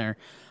something on there,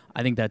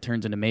 I think that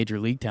turns into major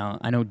league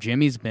talent. I know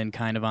Jimmy's been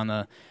kind of on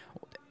the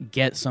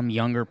get some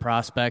younger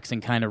prospects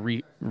and kind of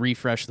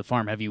refresh the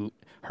farm. Have you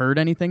heard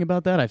anything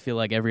about that? I feel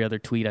like every other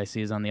tweet I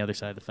see is on the other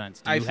side of the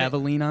fence. Do you have a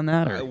lean on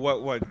that? Or?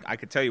 What I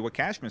could tell you what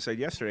Cashman said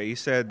yesterday. He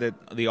said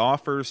that the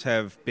offers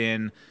have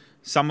been,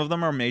 some of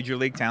them are major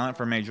league talent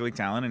for major league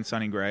talent in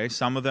Sonny Gray.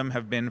 Some of them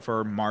have been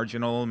for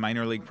marginal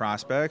minor league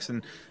prospects,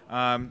 and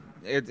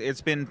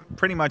it's been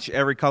pretty much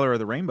every color of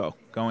the rainbow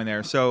going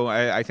there. So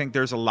I think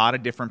there's a lot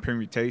of different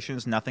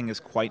permutations. Nothing is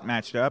quite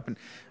matched up. And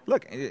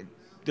look,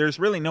 there's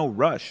really no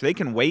rush. They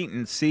can wait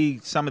and see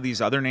some of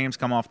these other names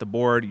come off the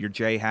board, your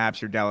Jay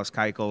Happs, your Dallas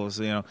Keuchels,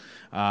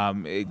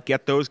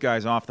 get those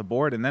guys off the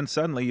board, and then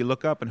suddenly you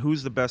look up and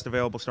who's the best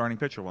available starting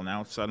pitcher? Well,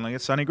 now suddenly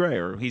it's Sonny Gray,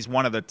 or he's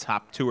one of the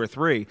top 2 or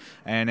 3,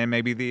 and then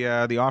maybe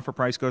the offer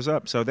price goes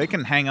up. So they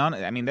can hang on.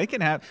 I mean, they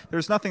can have.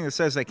 There's nothing that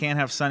says they can't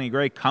have Sonny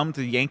Gray come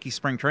to Yankee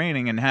spring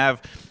training and have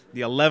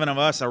the 11 of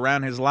us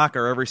around his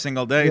locker every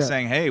single day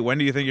saying, "Hey, when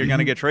do you think you're going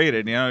to get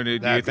traded?" Do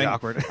you think?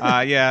 Awkward.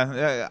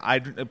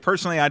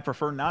 I'd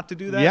prefer not to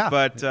do that. Yeah.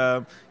 But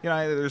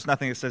there's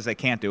nothing that says they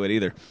can't do it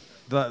either.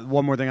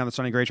 One more thing on the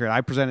Sonny Gray trade.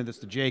 I presented this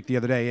to Jake the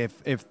other day.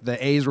 If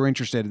the A's were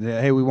interested,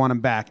 hey, we want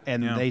him back,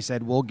 and they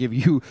said we'll give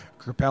you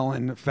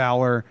Kerpellen,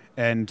 Fowler,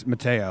 and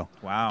Mateo.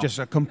 Wow, just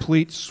a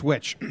complete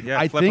switch. Yeah,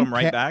 I flip them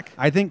right back.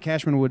 I think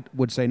Cashman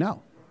would say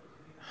no.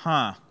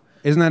 Huh?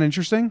 Isn't that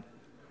interesting?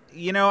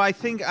 I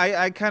think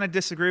I kind of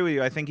disagree with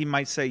you. I think he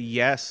might say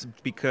yes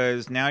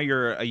because now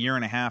you're a year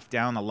and a half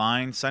down the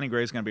line. Sonny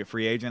Gray's going to be a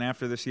free agent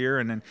after this year,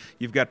 and then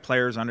you've got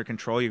players under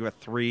control. You've got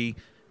 3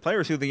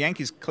 players who the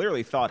Yankees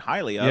clearly thought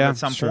highly of at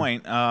some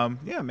point.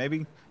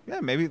 Maybe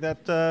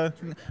that.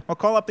 I'll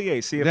call up the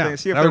A's, see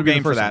if they're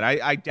game for that.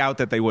 I doubt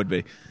that they would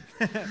be.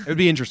 It would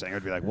be interesting. It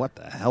would be like, what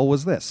the hell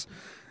was this?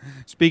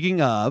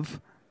 Speaking of,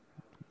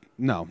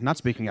 no, not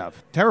speaking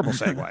of. Terrible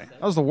segue.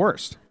 That was the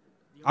worst.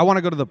 I want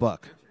to go to the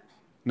book.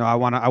 No, I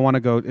want to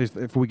go.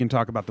 If we can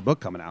talk about the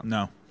book coming out.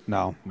 No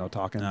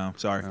talking. No,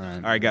 sorry.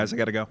 All right, guys, I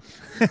got to go.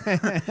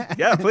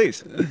 Yeah,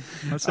 please.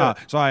 What's up?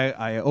 So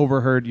I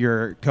overheard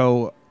your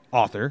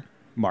co-author,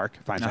 Mark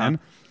Feinstein.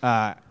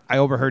 I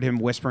overheard him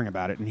whispering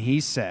about it, and he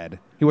said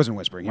he wasn't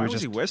whispering. Why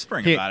was he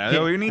whispering about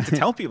it? We need to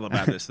tell people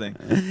about this thing.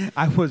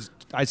 I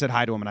said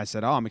hi to him, and I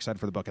said, "Oh, I'm excited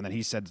for the book." And then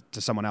he said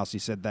to someone else, he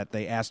said that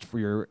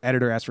your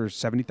editor asked for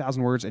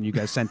 70,000 words, and you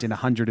guys sent in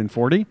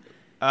 140.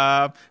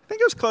 I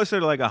think it was closer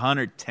to like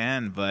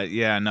 110, but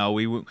yeah, no,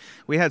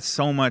 we had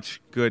so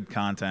much good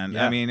content.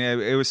 Yeah. I mean,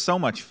 it was so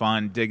much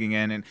fun digging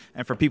in,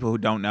 and for people who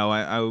don't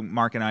know,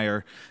 Mark and I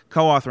are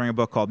co-authoring a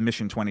book called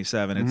Mission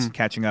 27. It's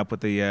catching up with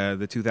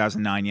the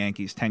 2009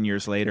 Yankees 10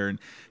 years later, and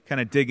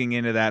kind of digging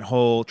into that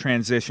whole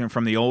transition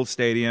from the old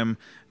stadium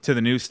to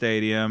the new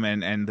stadium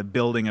and the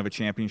building of a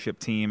championship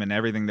team and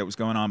everything that was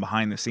going on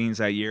behind the scenes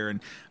that year.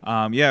 And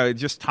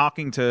just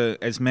talking to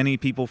as many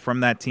people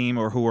from that team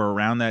or who were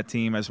around that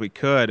team as we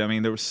could. I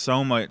mean, there was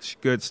so much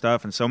good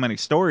stuff and so many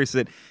stories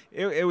that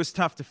it was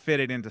tough to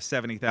fit it into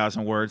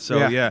 70,000 words.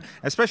 So, yeah,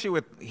 especially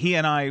with he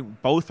and I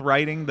both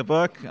writing the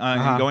book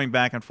and going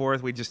back and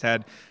forth, we just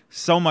had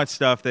so much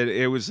stuff that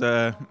it was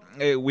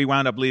we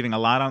wound up leaving a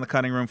lot on the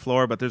cutting room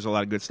floor, but there's a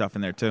lot of good stuff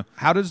in there too.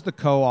 How does the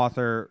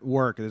co-author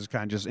work? This is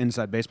kind of just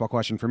inside baseball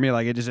question for me.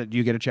 Like, is it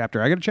you get a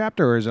chapter, I get a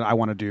chapter, or is it I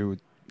want to do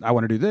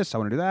this, I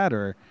want to do that,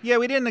 or? Yeah,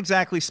 we didn't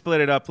exactly split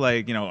it up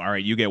like, all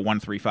right, you get 1,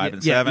 3, 5,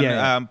 and 7.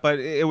 Yeah. But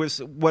it was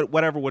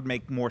whatever would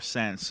make more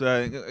sense.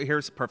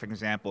 Here's a perfect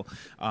example.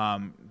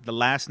 The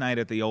last night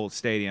at the old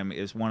stadium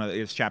is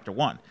chapter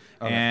 1.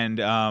 Okay.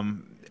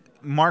 And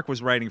Mark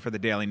was writing for the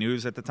Daily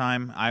News at the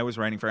time. I was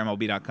writing for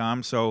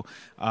MLB.com. So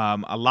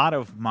a lot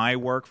of my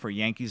work for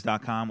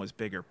Yankees.com was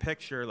bigger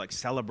picture, like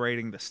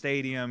celebrating the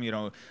stadium,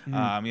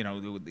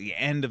 the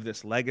end of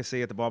this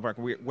legacy at the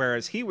ballpark.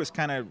 Whereas he was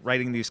kind of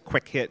writing these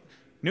quick hit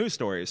news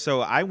stories.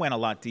 So I went a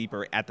lot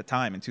deeper at the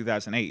time in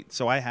 2008.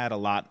 So I had a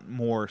lot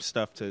more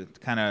stuff to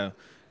kind of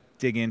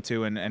dig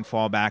into and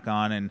fall back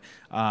on, and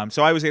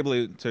so I was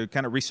able to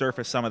kind of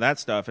resurface some of that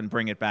stuff and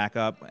bring it back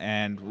up,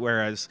 and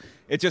whereas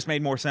it just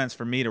made more sense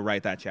for me to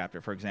write that chapter,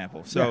 for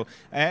example. So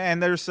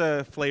and there's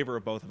a flavor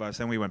of both of us,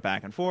 and we went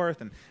back and forth,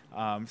 and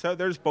so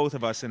there's both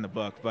of us in the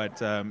book,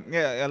 but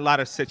a lot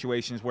of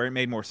situations where it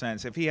made more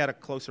sense. If he had a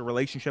closer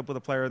relationship with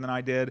a player than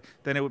I did,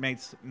 then it would make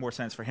more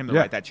sense for him to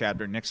write that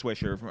chapter. Nick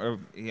Swisher,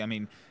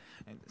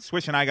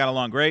 Swish and I got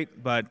along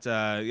great, but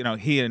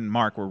he and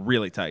Mark were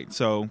really tight,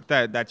 so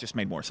that just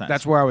made more sense.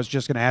 That's where I was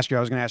just going to ask you. I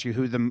was going to ask you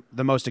who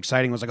the most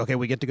exciting was. Like, okay,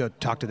 we get to go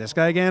talk to this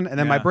guy again, and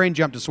then my brain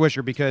jumped to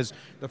Swisher because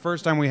the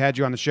first time we had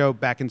you on the show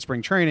back in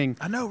spring training,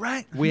 I know,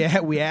 right? We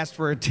asked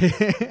for a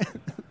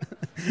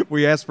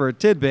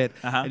tidbit,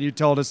 and you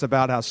told us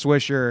about how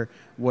Swisher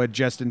would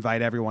just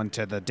invite everyone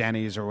to the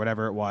Denny's or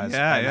whatever it was.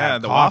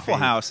 The Waffle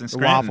House in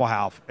Scranton. The Waffle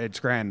House in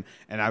Scranton.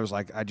 And I was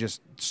like,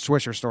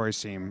 Swisher stories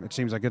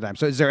seems like a good time.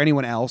 So is there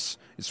anyone else?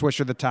 Is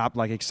Swisher the top,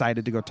 like,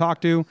 excited to go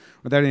talk to?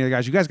 With any of the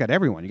guys? You guys got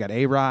everyone. You got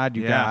A-Rod.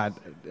 You got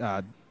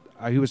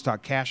He was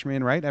talking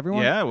Cashman, right?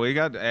 Everyone. Yeah, we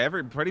got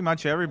pretty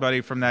much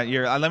everybody from that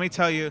year. Let me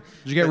tell you.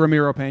 Did you get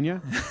Ramiro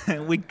Pena?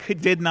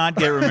 Did not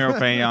get Ramiro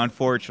Pena,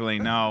 unfortunately.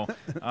 No.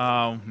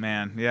 Oh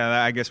man,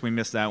 yeah. I guess we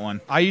missed that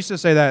one. I used to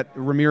say that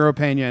Ramiro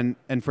Pena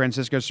and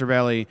Francisco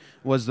Cervelli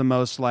was the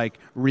most like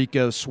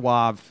Rico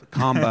Suave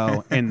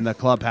combo in the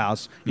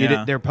clubhouse.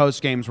 Their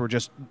post games were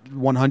just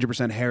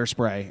 100%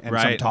 hairspray and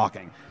some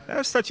talking. That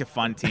was such a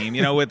fun team,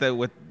 with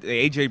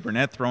AJ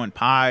Burnett throwing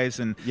pies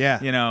and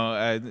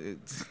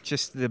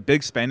just the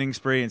big spending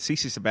spree, and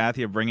CeCe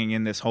Sabathia bringing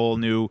in this whole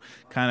new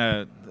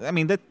kind of. I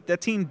mean,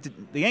 that team,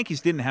 the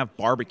Yankees didn't have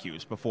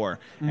barbecues before,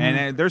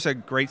 and there's a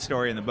great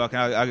story in the book.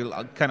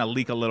 I'll kind of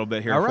leak a little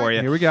bit here for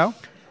you. Here we go.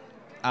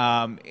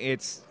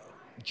 It's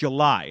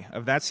July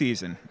of that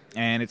season.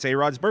 And it's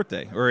A-Rod's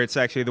birthday, or it's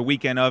actually the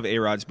weekend of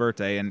A-Rod's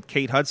birthday. And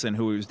Kate Hudson,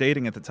 who he was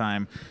dating at the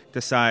time,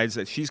 decides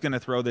that she's going to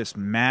throw this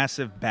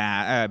massive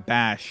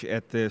bash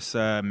at this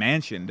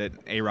mansion that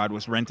A-Rod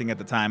was renting at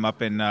the time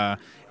up in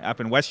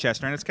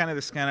Westchester. And it's kind of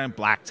this kind of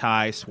black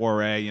tie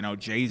soiree.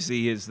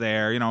 Jay-Z is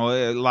there.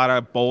 A lot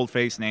of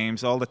bold-faced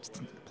names. All the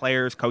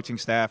players, coaching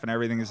staff, and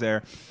everything is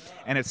there.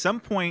 And at some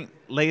point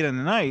late in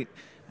the night,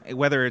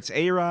 whether it's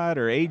A-Rod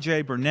or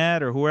AJ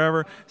Burnett or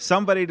whoever,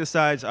 somebody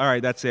decides, all right,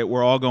 that's it.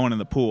 We're all going in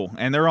the pool.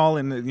 And they're all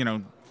in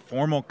the,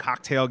 formal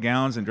cocktail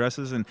gowns and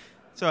dresses. And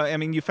so, I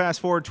mean, you fast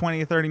forward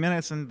 20 or 30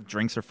 minutes and the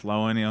drinks are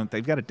flowing.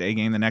 They've got a day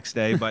game the next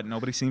day, but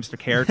nobody seems to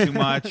care too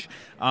much.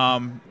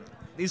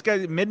 These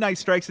guys, midnight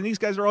strikes, and these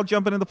guys are all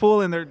jumping in the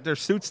pool in their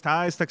suits,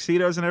 ties,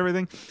 tuxedos, and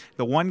everything.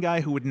 The one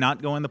guy who would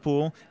not go in the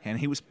pool, and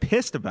he was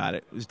pissed about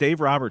it, was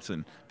Dave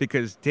Robertson,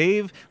 because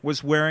Dave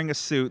was wearing a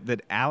suit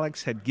that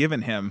Alex had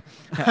given him.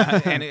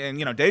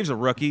 And Dave's a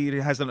rookie. He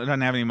doesn't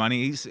have any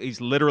money.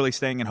 He's literally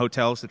staying in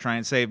hotels to try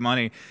and save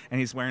money, and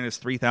he's wearing this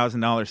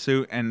 $3,000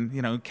 suit.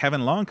 And,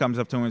 Kevin Long comes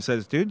up to him and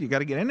says, dude, you got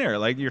to get in there.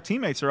 Like, your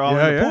teammates are all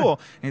in the pool.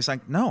 And he's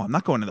like, no, I'm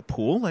not going to the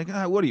pool. Like,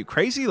 what are you,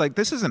 crazy? Like,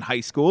 this isn't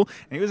high school.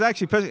 And he was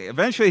actually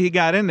pissed. Eventually, he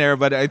got in there,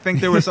 but I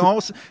think there was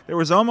almost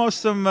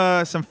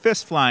some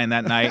fist flying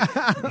that night.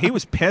 He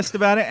was pissed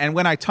about it. And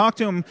when I talked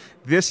to him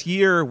this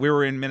year, we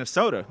were in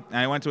Minnesota, and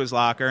I went to his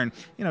locker, and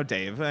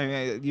Dave,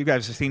 you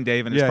guys have seen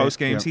Dave in his post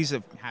games. Yeah. He's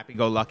a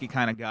happy-go-lucky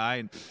kind of guy.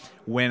 And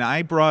when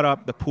I brought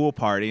up the pool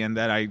party and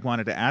that I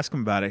wanted to ask him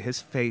about it, his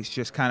face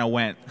just kind of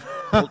went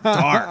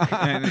dark,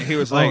 and he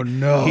was like, "Oh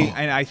no!"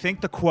 And I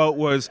think the quote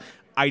was,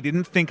 I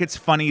didn't think it's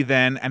funny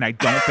then, and I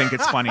don't think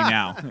it's funny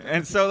now.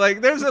 And so,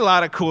 there's a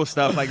lot of cool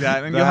stuff like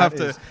that. And you'll have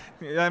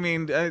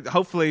to,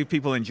 hopefully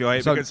people enjoy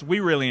it, because we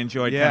really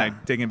enjoyed kind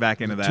of digging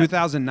back into that.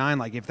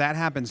 2009, if that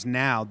happens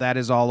now, that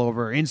is all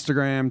over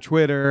Instagram,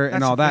 Twitter,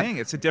 and all that. That's the thing.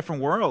 It's a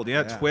different world.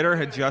 Yeah, Twitter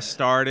had just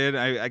started.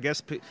 I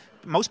guess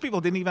most people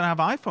didn't even have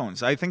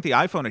iPhones. I think the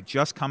iPhone had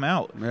just come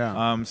out.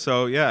 Yeah. It's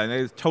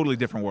a totally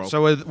different world.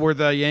 So were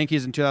the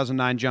Yankees in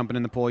 2009 jumping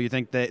in the pool? You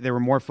think they were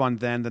more fun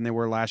then than they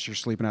were last year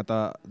sleeping at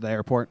the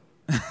airport?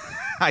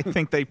 I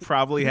think they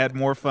probably had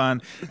more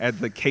fun at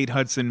the Kate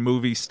Hudson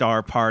movie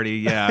star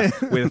party,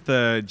 with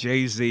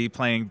Jay-Z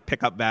playing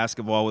pickup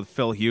basketball with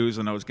Phil Hughes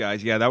and those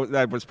guys. Yeah,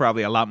 that was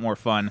probably a lot more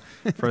fun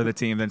for the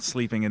team than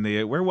sleeping in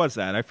the. Where was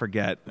that? I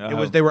forget.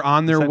 They were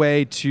on their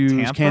way to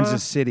Tampa?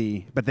 Kansas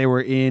City, but they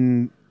were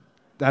in.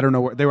 I don't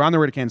know where they were on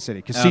their way to Kansas City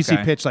because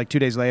CeCe pitched 2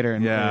 days later,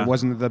 and it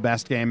wasn't the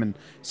best game. And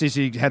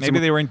CeCe had maybe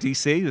they were in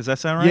DC. Does that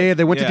sound right? Yeah,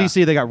 they went to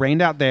DC. They got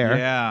rained out there.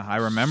 Yeah, I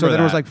remember. So then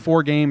it was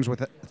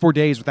 4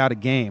 days without a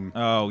game.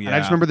 Oh yeah. And I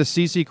just remember the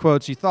CeCe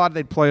quotes. You thought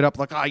they'd play it up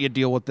you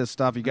deal with this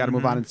stuff. You got to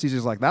move on. And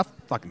CeCe's like, that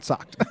fucking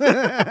sucked.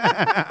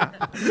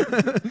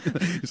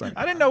 He's like,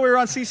 I didn't know we were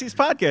on CeCe's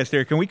podcast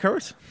here. Can we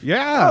curse?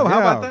 Yeah. Oh, how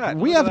about that?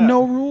 We have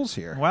no rules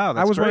here. Wow,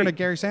 that's I was wearing great. a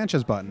Gary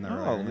Sanchez button.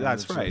 Oh,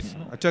 that's right.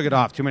 I took it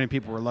off. Too many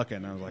people were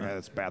looking. I was like,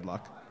 that's bad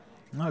luck.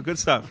 Oh, good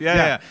stuff.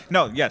 Yeah.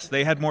 No, yes,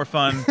 they had more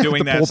fun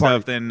doing that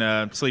stuff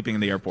than sleeping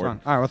in the airport. All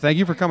right, well, thank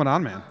you for coming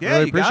on, man. Yeah, I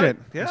really appreciate it.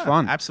 Yeah, it's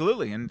fun.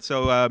 Absolutely. And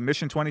so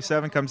Mission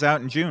 27 comes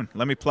out in June.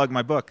 Let me plug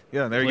my book.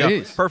 Yeah, there you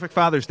Please. go. Perfect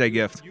Father's Day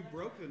gift. You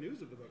broke the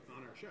news of the book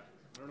on our show.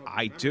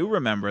 I do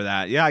remember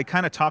that. Yeah, I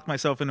kind of talked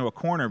myself into a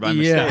corner by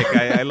mistake.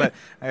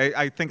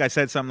 I think I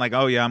said something like,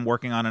 "Oh yeah, I'm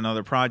working on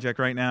another project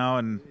right now,"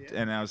 and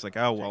I was like,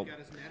 "Oh well,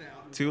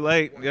 too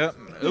late." Yep.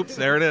 Oops,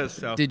 there it is.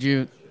 So. Did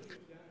you?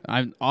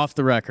 I'm off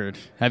the record.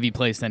 Have you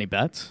placed any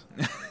bets?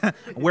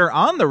 We're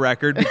on the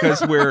record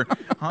because we're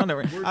on the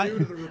record.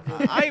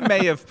 I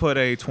may have put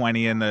a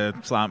 20 in the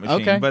slot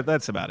machine, but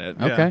that's about it.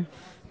 Okay, yeah.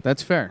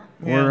 That's fair.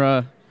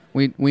 Yeah.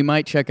 We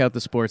might check out the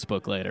sports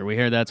book later. We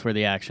hear that's where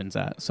the action's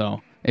at.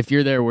 So if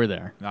you're there, we're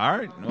there. All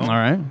right. Well, all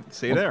right.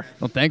 See you there.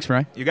 Well, thanks,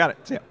 Ray. You got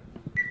it. See ya.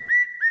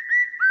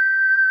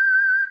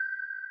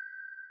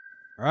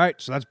 All right,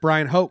 so that's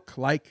Brian Hoke,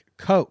 like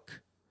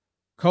Coke,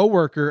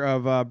 co-worker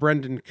of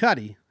Brendan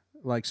Cuddy,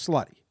 like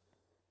Slutty.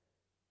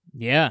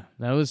 Yeah,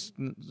 that was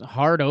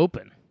hard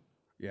open.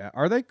 Yeah,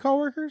 are they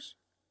co-workers?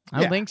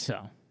 I don't think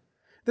so.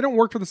 They don't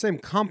work for the same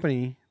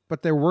company,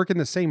 but they work in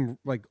the same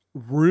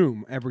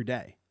room every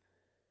day.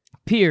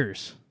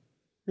 Peers.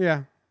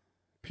 Yeah,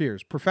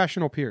 peers,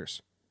 professional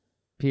peers.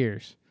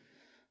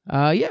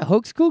 Yeah,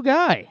 Hoke's a cool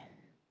guy.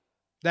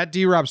 That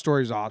D-Rob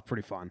story is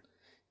pretty fun.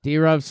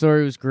 D-Rob's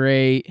story was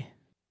great.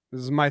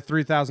 This is my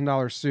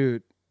 $3,000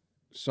 suit,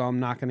 so I'm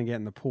not going to get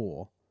in the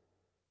pool.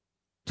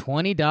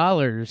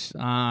 $20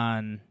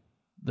 on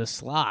the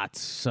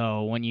slots.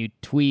 So when you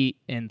tweet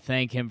and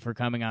thank him for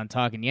coming on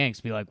Talking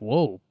Yanks, be like,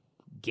 whoa,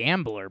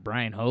 gambler,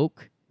 Brian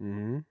Hoke.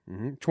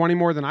 20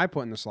 more than I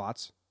put in the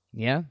slots.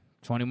 Yeah,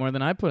 20 more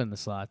than I put in the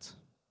slots.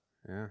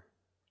 Yeah.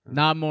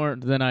 Not more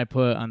than I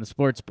put on the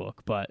sports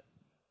book, but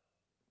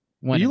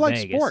when You in like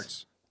Vegas.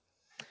 sports.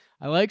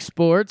 I like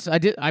sports. I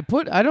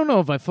don't know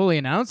if I fully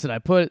announced it. I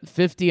put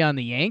 50 on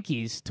the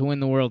Yankees to win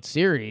the World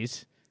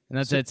Series, and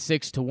that's at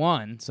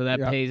 6-1, so that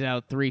pays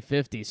out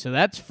 $350. So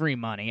that's free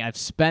money. I've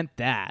spent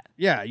that.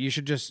 Yeah, you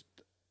should just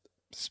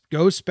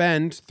go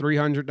spend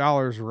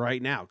 $300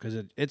 right now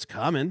because it's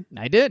coming.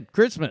 I did.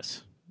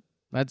 Christmas.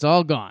 That's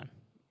all gone.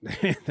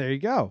 There you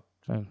go.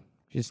 So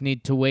just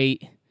need to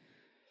wait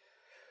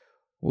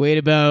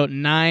about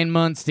 9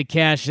 months to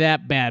cash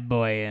that bad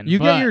boy in. You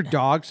But get your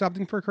dog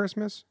something for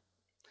Christmas?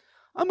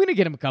 I'm going to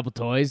get him a couple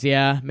toys,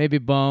 yeah. Maybe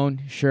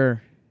Bone,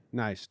 sure.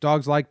 Nice.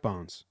 Dogs like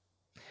bones.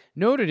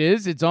 Know what it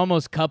is? It's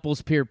almost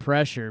couples peer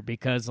pressure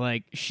because,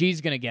 like, she's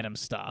going to get him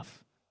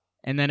stuff.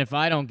 And then if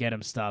I don't get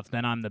him stuff,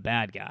 then I'm the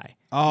bad guy.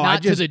 Oh,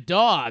 Not to the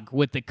dog,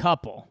 with the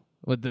couple,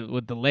 with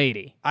the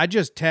lady. I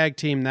just tag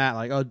team that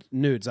like, oh,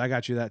 nudes, I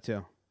got you that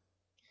too.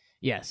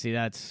 Yeah, see,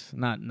 that's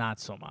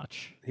not so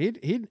much.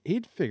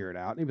 He'd figure it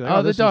out. He'd be like, Oh,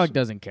 the this dog is...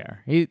 doesn't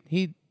care.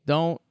 He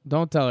don't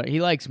tell her. He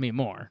likes me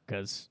more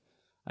because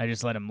I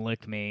just let him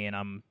lick me, and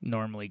I'm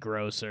normally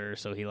grosser,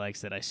 so he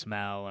likes that I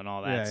smell and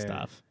all that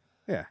stuff.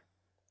 Yeah.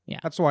 Yeah.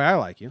 That's why I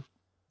like you.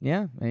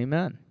 Yeah,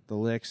 amen. The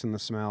licks and the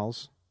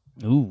smells.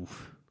 Ooh,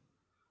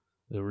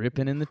 the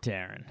ripping and the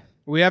tearing.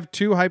 We have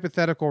 2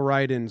 hypothetical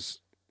write-ins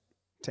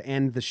to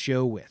end the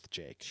show with,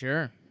 Jake.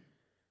 Sure.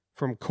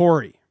 From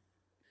Corey.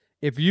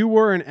 If you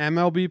were an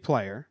MLB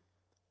player,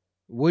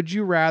 would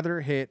you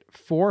rather hit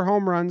 4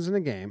 home runs in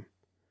a game,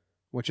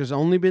 which has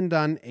only been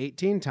done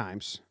 18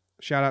 times?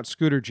 Shout out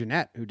Scooter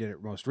Jeanette, who did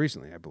it most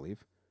recently, I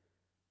believe.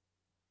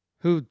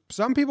 Who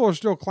some people are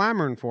still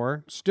clamoring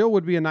for. Still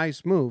would be a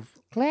nice move.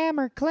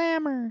 Clamor.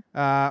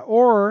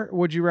 Or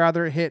would you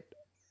rather hit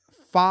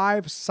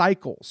 5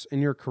 cycles in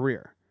your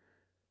career?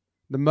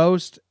 The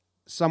most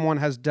someone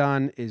has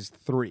done is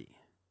 3.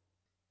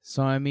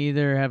 So I'm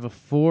either have a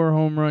 4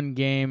 home run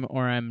game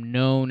or I'm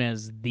known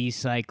as the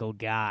cycle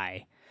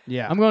guy.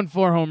 Yeah. I'm going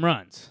 4 home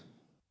runs.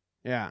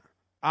 Yeah.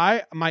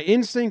 My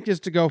instinct is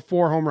to go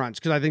 4 home runs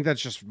because I think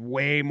that's just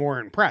way more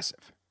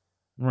impressive.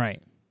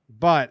 Right.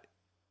 But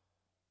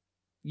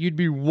you'd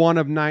be one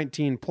of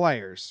 19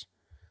 players,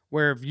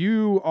 where if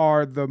you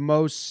are the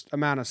most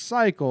amount of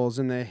cycles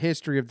in the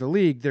history of the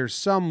league, there's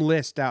some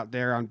list out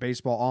there on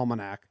Baseball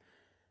Almanac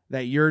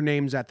that your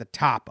name's at the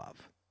top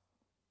of.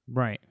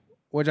 Right.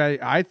 Which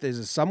I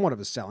is somewhat of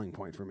a selling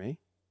point for me.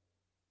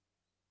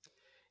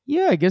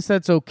 Yeah, I guess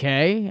that's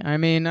okay. I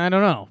mean, I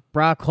don't know.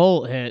 Brock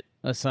Holt hit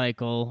a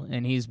cycle,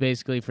 and he's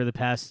basically for the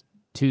past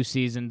 2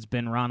 seasons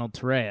been Ronald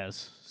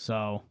Torreyes.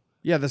 So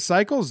yeah, the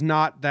cycle's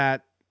not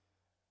that.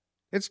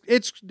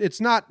 It's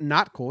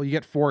not cool. You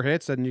get 4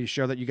 hits and you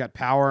show that you got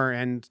power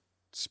and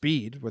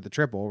speed with the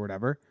triple or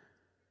whatever.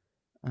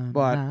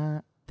 But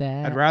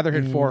I'd rather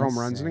hit 4 home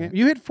runs in a game.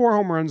 You hit 4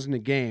 home runs in a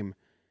game,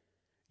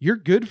 you're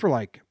good for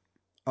like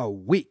a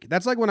week.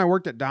 That's like when I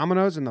worked at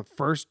Domino's and the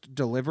first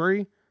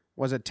delivery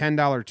was a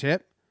 $10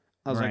 tip.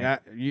 I was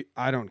like,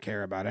 I don't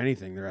care about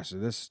anything the rest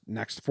of this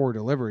next 4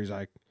 deliveries.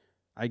 I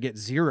get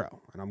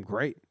 0 and I'm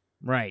great.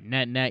 Right.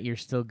 Net, you're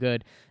still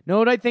good. Know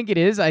what I think it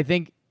is? I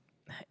think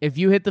if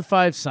you hit the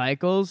 5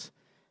 cycles,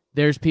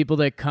 there's people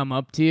that come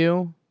up to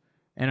you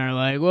and are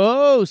like,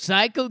 whoa,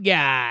 cycle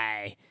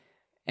guy.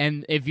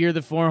 And if you're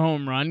the 4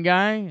 home run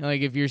guy,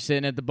 like if you're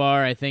sitting at the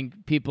bar, I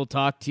think people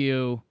talk to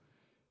you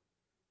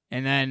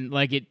and then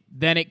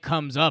it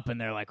comes up and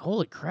they're like,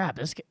 holy crap,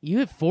 you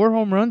hit 4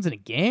 home runs in a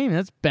game?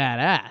 That's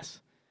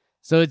badass.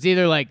 So it's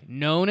either like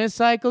known as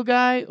cycle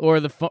guy or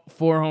the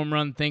 4 home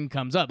run thing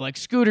comes up. Like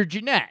Scooter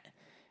Jeanette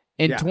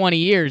in 20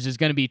 years is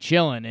going to be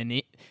chilling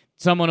and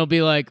someone will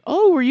be like,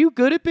 oh, were you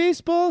good at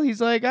baseball?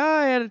 He's like,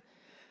 I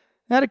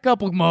had a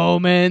couple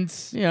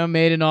moments,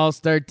 made an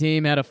all-star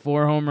team, had a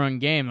 4 home run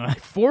game. I'm like,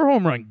 4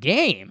 home run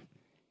game?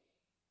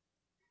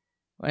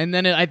 And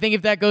then I think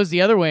if that goes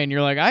the other way and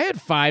you're like, I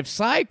had 5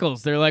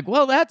 cycles, they're like,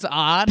 well, that's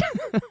odd.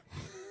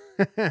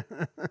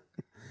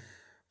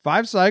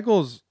 5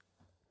 cycles.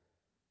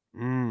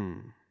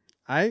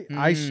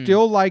 I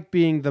still like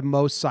being the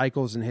most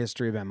cycles in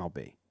history of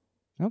MLB.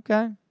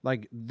 Okay.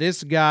 Like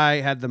this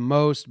guy had the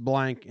most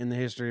blank in the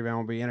history of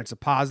MLB, and it's a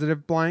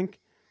positive blank.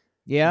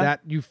 Yeah.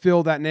 That you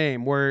fill that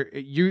name where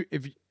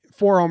if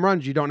 4 home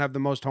runs, you don't have the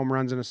most home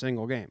runs in a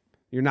single game.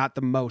 You're not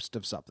the most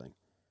of something.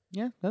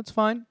 Yeah, that's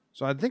fine.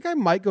 So I think I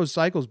might go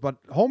cycles, but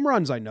home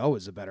runs I know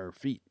is a better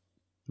feat.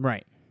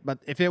 Right. But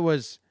if it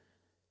was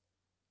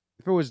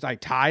I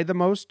tie the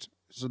most,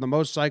 so the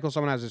most cycles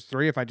someone has is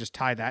 3. If I just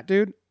tie that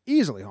dude,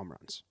 easily home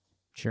runs.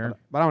 Sure.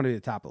 But I want to be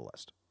the top of the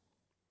list.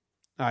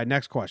 All right,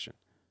 next question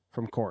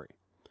from Corey.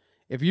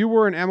 If you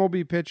were an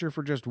MLB pitcher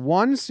for just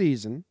one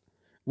season,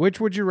 which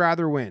would you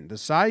rather win, the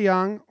Cy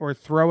Young or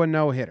throw a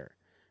no-hitter?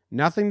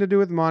 Nothing to do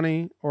with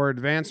money or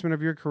advancement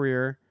of your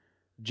career,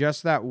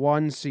 just that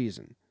one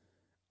season.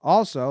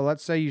 Also,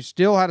 let's say you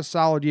still had a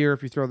solid year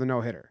if you throw the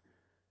no-hitter.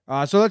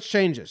 So let's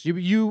change this.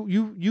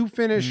 You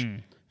finish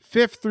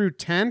 5th through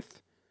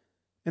 10th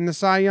in the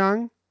Cy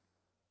Young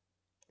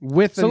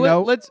with a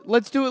no.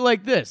 Let's do it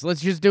like this. Let's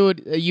just do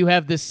it. You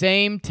have the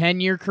same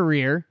 10-year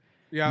career.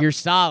 Yeah. You're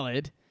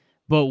solid,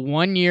 but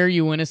 1 year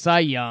you win a Cy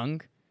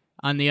Young.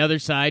 On the other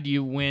side,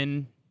 you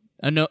win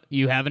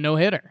you have a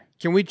no-hitter.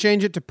 Can we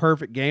change it to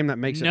perfect game? That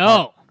makes it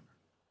no,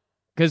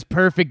 because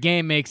perfect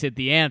game makes it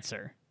the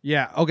answer.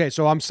 Yeah. Okay.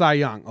 So I'm Cy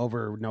Young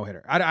over no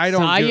hitter. I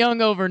don't. Cy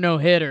Young over no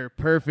hitter.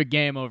 Perfect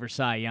game over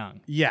Cy Young.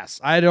 Yes.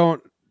 I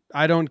don't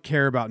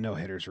care about no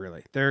hitters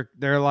really.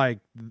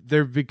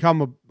 They've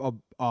become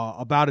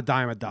about a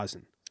dime a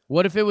dozen.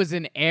 What if it was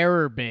an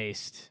error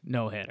based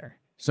no hitter?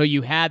 So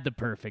you had the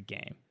perfect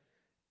game.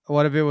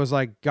 What if it was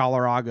like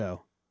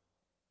Galarrago?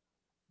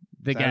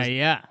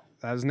 Yeah.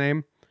 That's his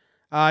name.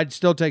 I'd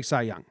still take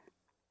Cy Young.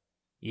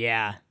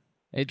 Yeah.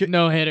 It's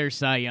no hitter,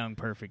 Cy Young,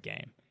 perfect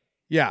game.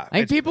 Yeah. I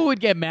think people would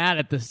get mad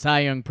at the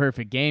Cy Young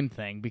perfect game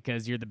thing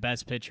because you're the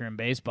best pitcher in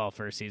baseball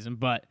for a season.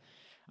 But,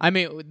 I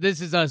mean, this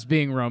is us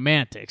being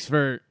romantics.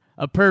 For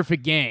a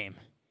perfect game,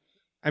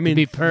 to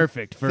be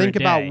perfect for a day. Think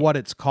about what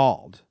it's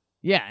called.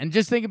 Yeah, and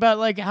just think about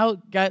like how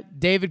got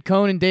David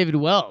Cohn and David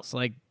Wells.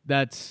 Like,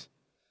 that's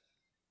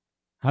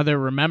how they're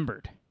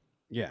remembered.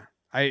 Yeah.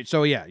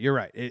 So, yeah, you're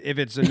right. If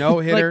it's a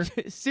no-hitter.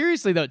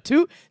 Seriously, though,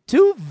 two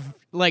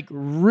like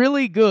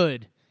really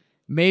good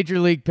major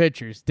league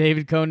pitchers,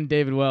 David Cohn and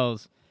David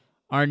Wells,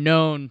 are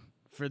known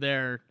for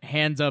their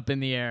hands up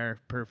in the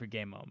air, perfect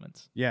game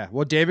moments. Yeah.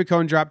 Well, David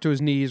Cohn dropped to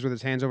his knees with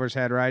his hands over his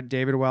head, right?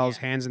 David Wells,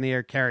 hands in the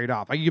air, carried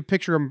off. I can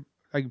picture him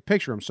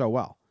so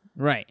well.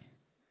 Right.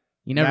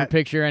 You never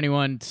picture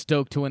anyone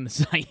stoked to win the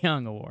Cy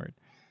Young Award.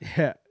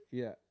 Yeah.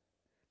 Yeah.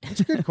 It's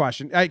a good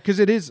question. Because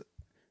it is,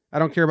 I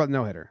don't care about the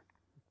no-hitter.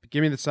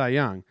 Give me the Cy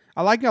Young.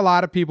 I like a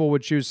lot of people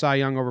would choose Cy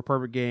Young over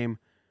perfect game.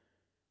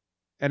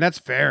 And that's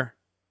fair.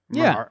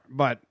 Yeah.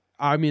 But,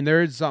 I mean,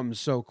 there is something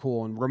so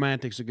cool, and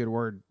romantic's a good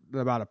word,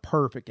 about a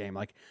perfect game.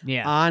 Like,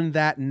 on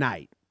that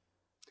night.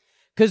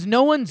 Because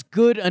no one's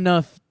good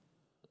enough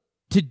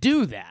to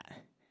do that.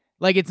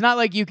 Like, it's not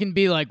like you can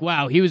be like,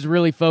 wow, he was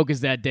really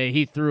focused that day.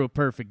 He threw a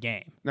perfect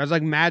game. That's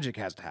like magic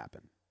has to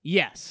happen.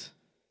 Yes.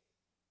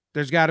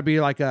 There's got to be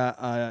like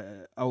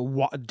a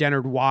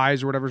Dennard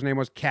Wise or whatever his name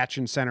was, catch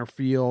in center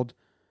field.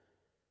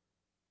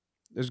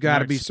 There's got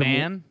to be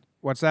Span?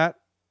 What's that?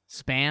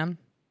 Span?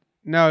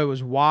 No, it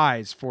was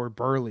Wise for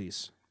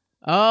Burley's.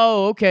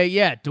 Oh, okay,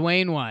 yeah,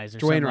 Dwayne Wise or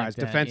something like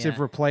that. Defensive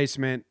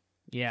replacement.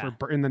 Yeah.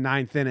 In the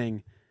 9th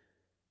inning.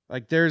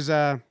 Like there's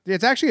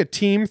it's actually a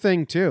team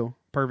thing too.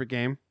 Perfect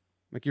game.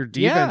 Like your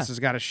defense has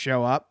got to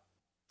show up.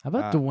 How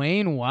about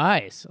Dwayne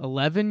Wise?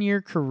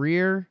 11-year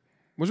career.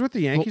 Was with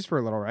the Yankees for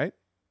a little, right?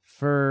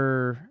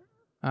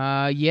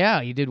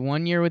 He did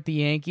 1 year with the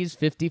Yankees,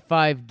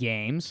 55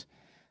 games.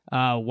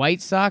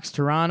 White Sox,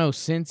 Toronto,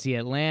 Cincy,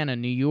 Atlanta,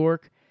 New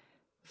York,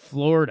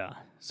 Florida.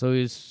 So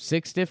he was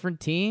 6 different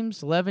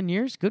teams, 11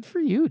 years. Good for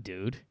you,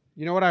 dude.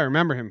 You know what I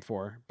remember him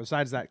for?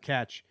 Besides that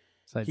catch,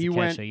 he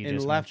went that you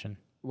just mentioned.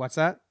 What's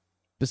that?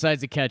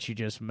 Besides the catch you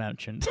just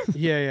mentioned.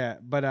 yeah.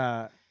 But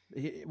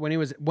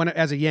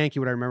as a Yankee,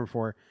 what I remember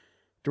for,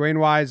 Dwayne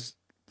Wise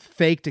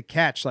faked a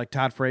catch like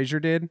Todd Frazier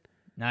did.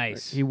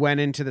 Nice. He went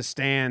into the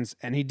stands,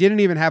 and he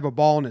didn't even have a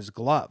ball in his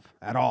glove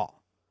at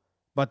all.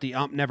 But the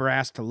ump never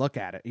asked to look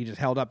at it. He just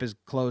held up his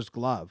closed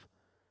glove.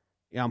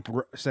 The ump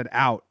said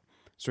out.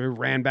 So he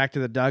ran back to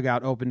the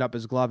dugout, opened up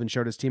his glove, and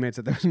showed his teammates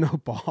that there was no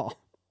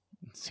ball.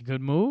 It's a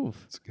good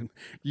move.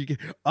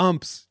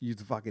 Umps, you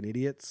fucking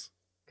idiots.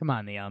 Come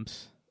on, the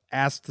umps.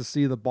 Asked to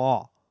see the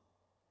ball.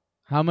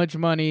 How much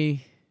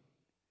money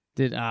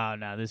did... Oh,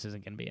 no, this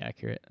isn't going to be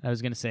accurate. I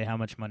was going to say how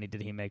much money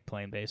did he make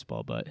playing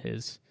baseball, but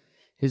his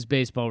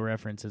baseball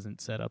reference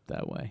isn't set up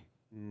that way.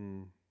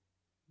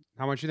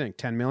 How much you think?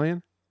 10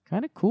 million?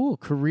 Kind of cool.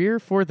 Career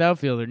 4th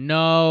outfielder.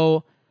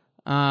 No,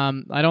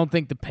 I don't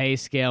think the pay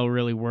scale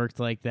really worked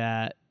like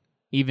that.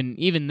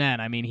 Even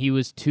then, I mean, he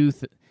was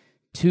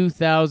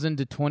 2000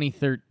 to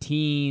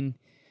 2013.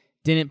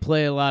 Didn't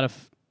play a lot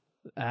of.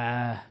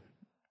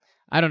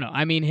 I don't know.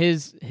 I mean,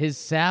 his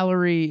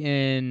salary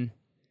in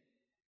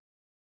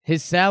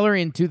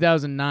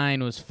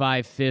 2009 was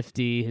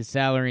 $550. His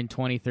salary in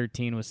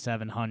 2013 was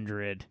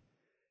 $700.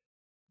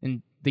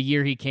 And the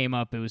year he came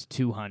up, it was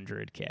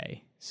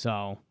 $200K.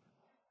 So,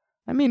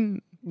 I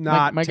mean,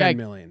 not 10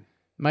 million.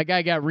 My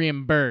guy got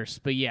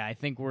reimbursed, but yeah, I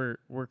think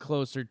we're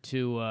closer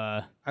to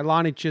I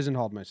Lonnie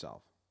Chisenhalled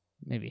myself.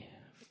 Maybe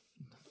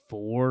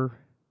 4.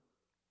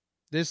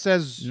 This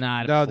says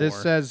not no. 4. This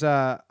says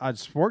on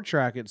Sport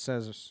Track. It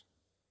says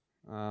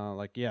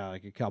like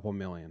a couple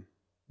million.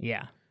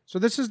 Yeah. So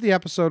this is the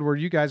episode where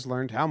you guys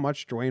learned how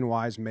much Dwayne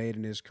Wise made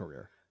in his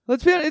career.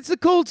 Let's be honest, it's the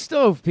cold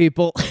stove,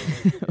 people.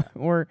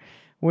 we're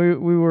we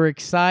were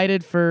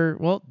excited for,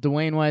 well,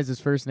 Dwayne Wise's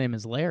first name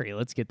is Larry.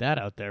 Let's get that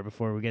out there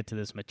before we get to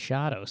this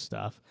Machado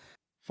stuff.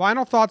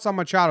 Final thoughts on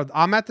Machado.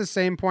 I'm at the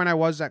same point I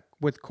was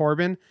with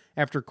Corbin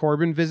after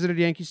Corbin visited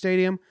Yankee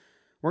Stadium,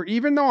 where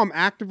even though I'm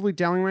actively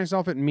telling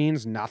myself it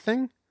means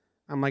nothing,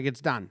 I'm like,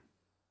 it's done.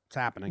 It's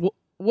happening.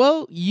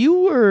 Well,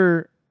 you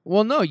were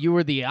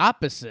the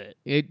opposite.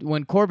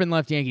 When Corbin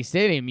left Yankee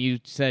Stadium, you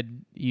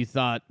said you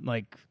thought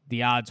like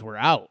the odds were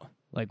out,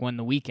 like when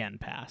the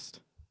weekend passed.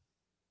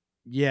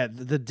 Yeah,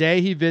 the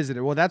day he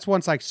visited. Well, that's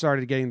once I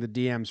started getting the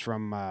DMs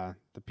from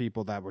the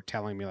people that were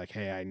telling me like,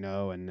 hey, I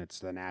know, and it's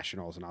the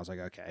Nationals. And I was like,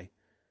 okay,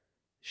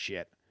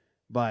 shit.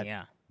 But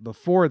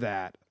before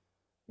that,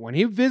 when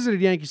he visited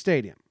Yankee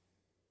Stadium,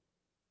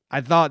 I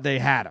thought they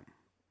had him.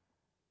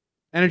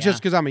 And it's just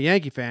because I'm a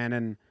Yankee fan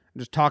and I'm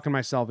just talking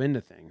myself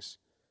into things.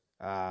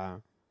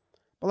 But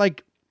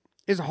like,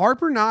 is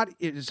Harper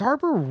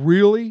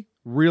really,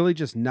 really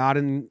just not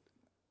in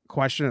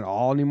question at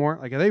all anymore?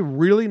 Like, are they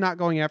really not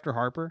going after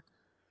Harper?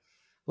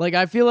 Like,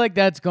 I feel like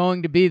that's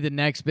going to be the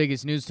next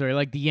biggest news story.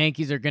 Like, the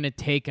Yankees are going to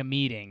take a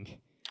meeting.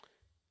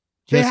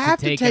 They have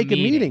to take a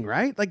meeting,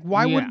 right? Like,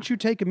 why wouldn't you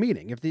take a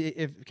meeting?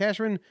 If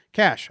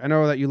Cash, I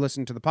know that you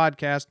listen to the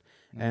podcast,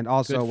 and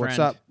also, what's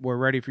up? We're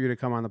ready for you to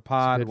come on the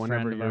pod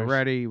whenever you're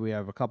ready. We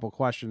have a couple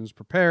questions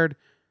prepared.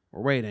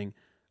 We're waiting.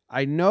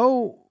 I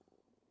know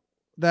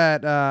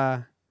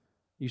that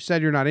you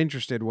said you're not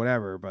interested,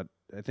 whatever, but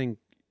I think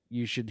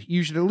you should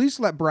at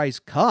least let Bryce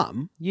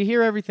come. You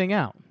hear everything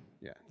out.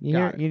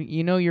 Yeah,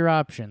 you know your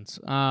options.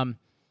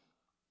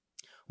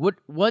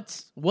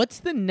 What's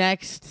the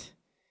next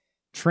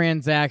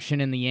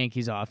transaction in the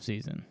Yankees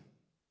offseason?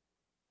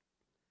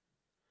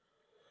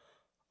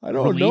 I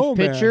don't know, man. Relief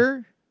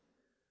pitcher?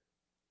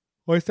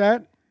 What's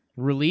that?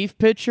 Relief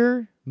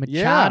pitcher?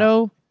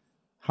 Machado?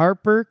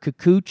 Harper?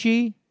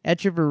 Kikuchi?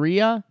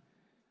 Echeverria?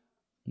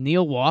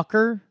 Neil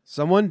Walker?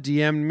 Someone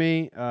DM'd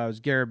me. It was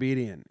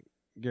Garabedian.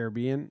 Yeah.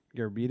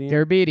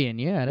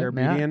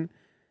 Garabedian.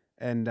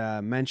 And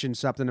mentioned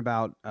something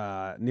about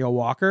Neil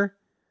Walker.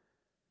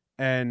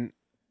 And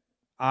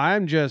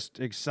I'm just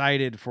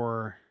excited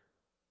for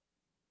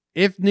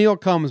if Neil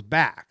comes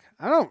back.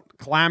 I don't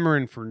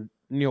clamoring for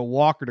Neil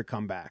Walker to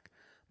come back,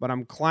 but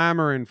I'm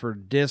clamoring for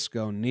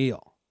Disco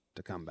Neil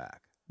to come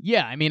back.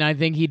 Yeah, I mean, I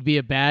think he'd be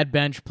a bad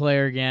bench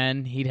player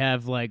again. He'd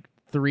have like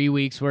 3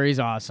 weeks where he's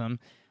awesome.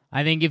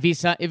 I think if he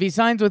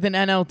signs with an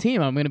NL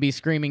team, I'm going to be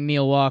screaming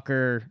Neil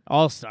Walker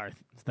All-Star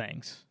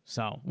things.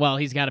 So, well,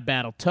 he's got a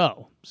battle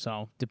toe,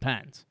 so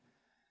depends.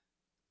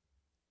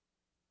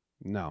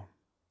 No.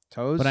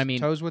 Toes, but I mean,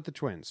 toes with the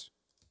Twins.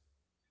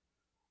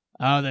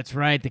 Oh, that's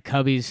right. The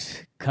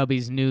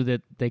Cubbies knew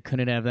that they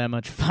couldn't have that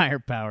much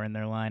firepower in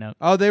their lineup.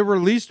 Oh, they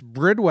released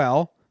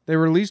Bridwell. They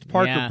released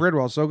Parker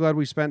Bridwell. So glad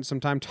we spent some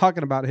time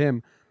talking about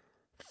him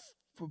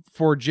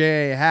for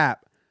J.A.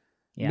 Happ.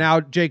 Yeah.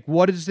 Now, Jake,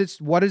 what is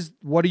this? What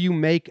do you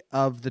make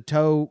of the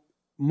toe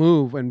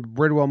move and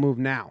Bridwell move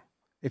now?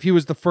 If he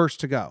was the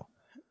first to go.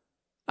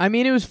 I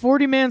mean, it was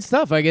 40-man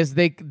stuff. I guess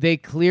they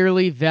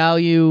clearly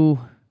value,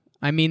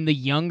 I mean, the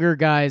younger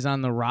guys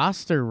on the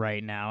roster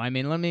right now. I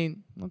mean,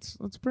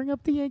 let's bring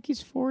up the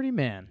Yankees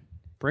 40-man.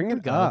 Bring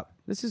it up.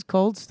 This is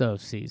cold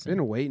stove season. I've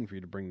been waiting for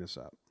you to bring this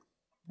up.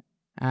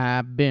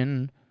 I've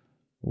been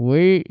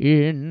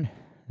waiting.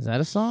 Is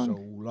that a song?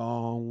 So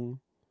long.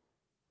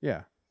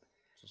 Yeah.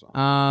 It's a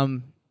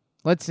song.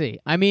 Let's see.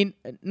 I mean,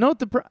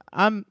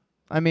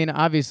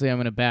 obviously I'm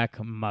going to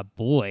back my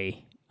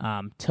boy,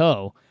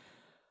 Toe.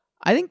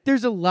 I think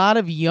there's a lot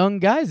of young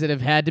guys that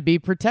have had to be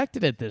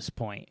protected at this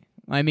point.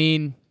 I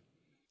mean,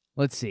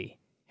 let's see.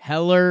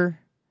 Heller.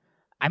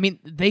 I mean,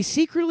 they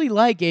secretly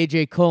like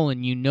A.J. Cole,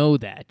 and you know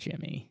that,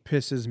 Jimmy.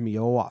 Pisses me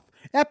off.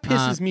 That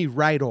pisses me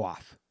right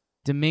off.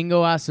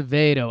 Domingo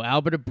Acevedo.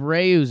 Albert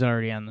Abreu's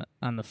already on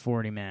the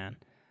 40-man.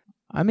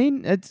 I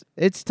mean,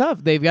 it's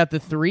tough. They've got the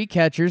 3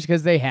 catchers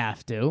because they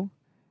have to.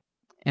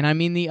 And, I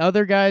mean, the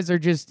other guys are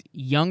just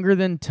younger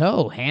than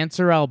Toe.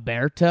 Hanser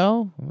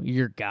Alberto,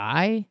 your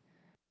guy.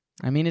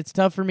 I mean, it's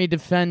tough for me to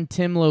defend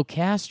Tim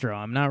Locastro.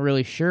 I'm not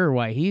really sure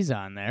why he's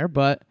on there,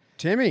 but...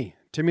 Timmy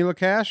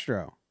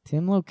Locastro.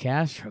 Tim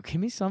Locastro.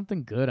 Give me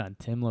something good on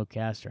Tim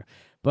Locastro.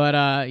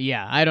 But,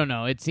 yeah, I don't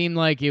know. It seemed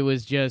like it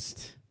was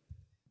just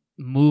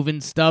moving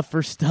stuff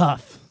for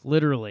stuff,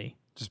 literally.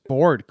 Just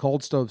bored.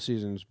 Cold stove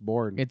season's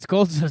bored. It's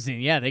cold stove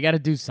season. Yeah, they got to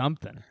do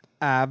something.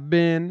 I've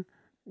been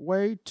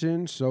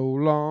waiting so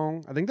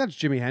long. I think that's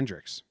Jimi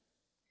Hendrix.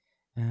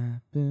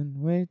 I've been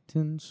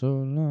waiting so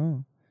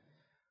long.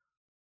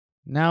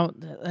 Now,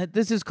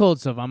 this is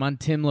cold stuff. I'm on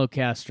Tim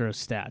Locastro's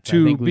stats.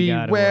 To I think we be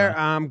gotta, where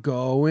I'm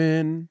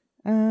going.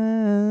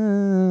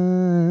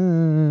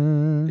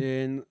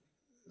 In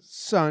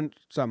some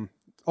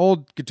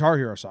old Guitar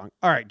Hero song.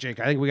 All right, Jake,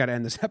 I think we got to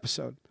end this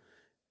episode.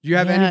 Do you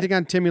have anything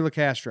on Timmy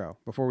Locastro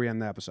before we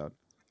end the episode?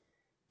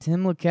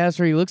 Tim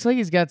Locastro, he looks like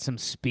he's got some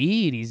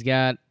speed. He's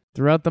got,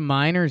 throughout the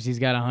minors, he's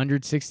got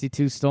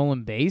 162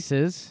 stolen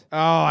bases. Oh,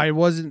 I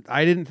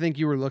didn't think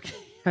you were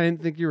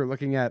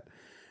looking at...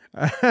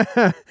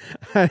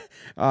 it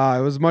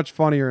was much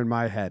funnier in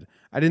my head.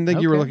 I didn't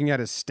think you were Okay. looking at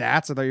his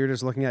stats. I thought you were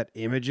just looking at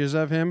images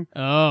of him.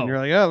 Oh, And you're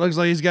like, oh, it looks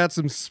like he's got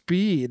some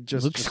speed.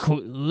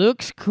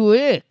 looks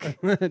quick.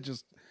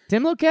 Just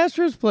Tim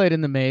LeCastro's played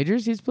in the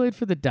majors. He's played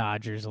for the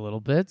Dodgers a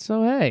little bit.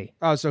 So hey,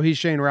 oh, so he's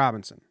Shane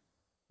Robinson.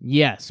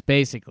 yes,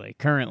 basically,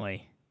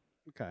 currently.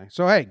 Okay,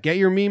 so hey, get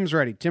your memes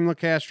ready. Tim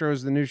LeCastro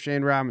is the new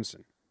Shane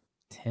Robinson.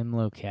 Tim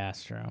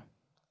LeCastro.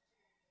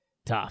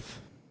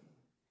 Tough.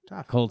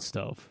 Tough. Cold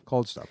stove.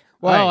 Cold stuff.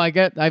 Well, Well,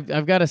 hey,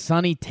 I've got a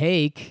sunny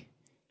take.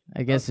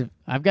 I guess if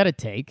I've got a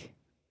take.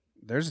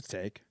 there's a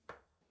take.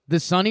 The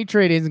Sonny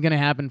trade isn't going to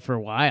happen for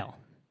a while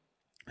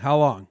How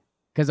long?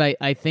 because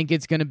I think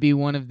it's going to be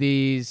one of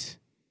these.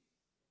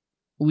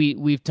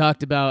 We've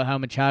talked about how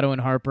Machado and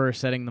Harper are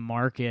setting the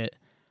market.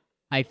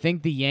 I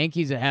think the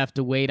Yankees have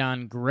to wait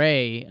on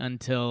Gray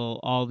until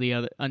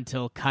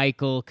until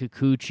Keuchel,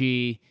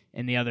 Kikuchi,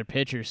 and the other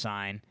pitchers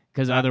sign.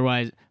 Because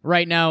otherwise,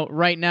 right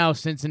now,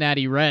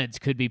 Cincinnati Reds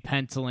could be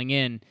penciling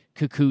in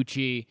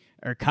Kikuchi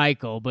or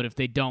Keuchel, but if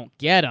they don't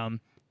get them,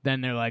 then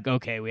they're like,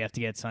 okay, we have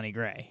to get Sonny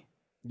Gray.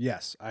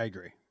 Yes, I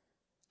agree.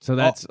 So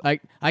that's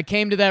I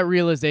came to that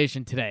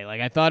realization today.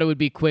 Like I thought it would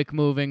be quick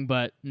moving,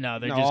 but no,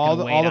 they're just all going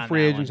to the wait all the on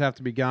free that agents one. have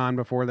to be gone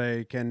before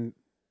they can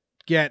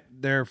get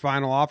their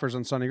final offers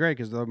on Sonny Gray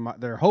because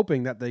they're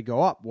hoping that they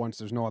go up once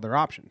there's no other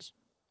options.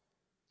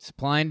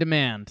 Supply and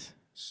demand.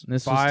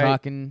 This By was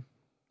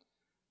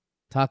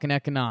talking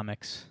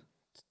economics.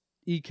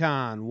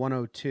 Econ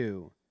 102.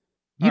 You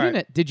All right.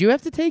 didn't? Did you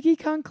have to take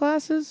econ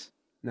classes?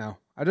 No,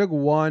 I took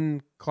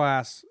one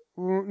class.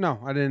 No,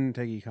 I didn't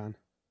take econ.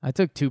 I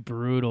took 2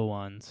 brutal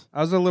ones. I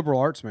was a liberal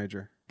arts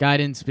major. Guy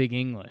didn't speak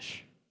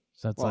English,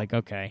 so it's Well- like,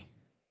 okay,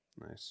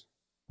 Nice.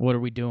 what are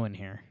we doing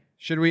here?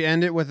 Should we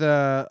end it with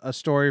a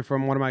story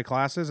from one of my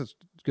classes? It's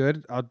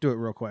good. I'll do it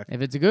real quick.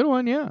 If it's a good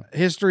one, yeah.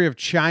 History of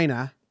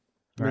China.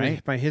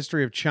 Right. My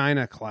history of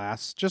China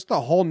class. Just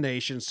the whole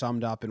nation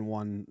summed up in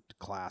one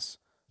class.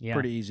 Yeah,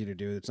 Pretty easy to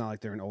do. It's not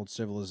like they're an old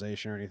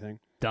civilization or anything.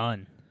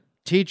 done.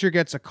 Teacher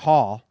gets a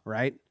call,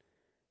 right?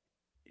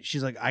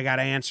 She's like, I got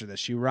to answer this.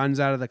 She runs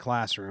out of the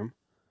classroom.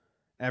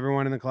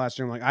 Everyone in the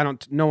classroom,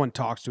 like, no one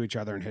talks to each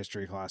other in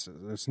history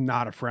classes. It's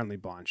not a friendly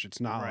bunch. It's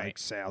not Right. like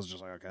sales,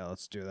 just like, okay,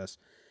 let's do this.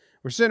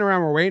 We're sitting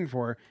around, we're waiting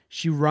for her.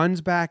 She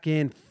runs back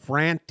in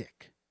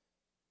frantic,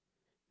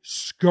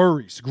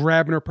 scurries,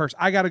 grabbing her purse.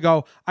 I got to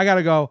go.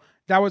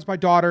 That was my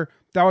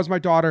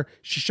daughter.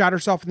 She shot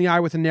herself in the eye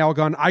with a nail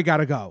gun. I got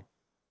to go.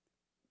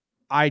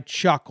 I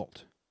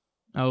chuckled.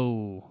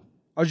 Oh,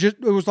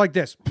 It was like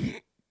this.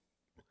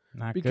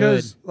 not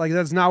Because good. like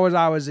that's not what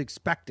I was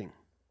expecting.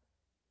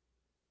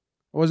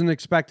 I wasn't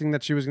expecting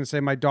that she was going to say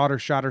my daughter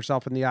shot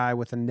herself in the eye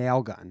with a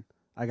nail gun.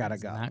 I gotta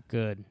It's go. Not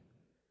good.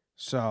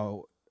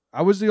 So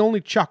I was the only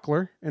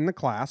chuckler in the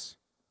class.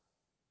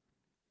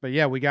 But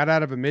yeah, we got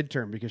out of a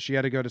midterm because she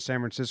had to go to San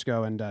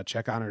Francisco and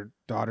check on her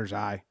daughter's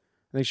eye.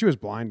 I think she was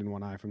blind in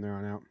one eye from there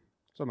on out.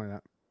 Something like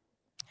that.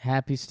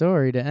 Happy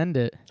story to end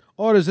it.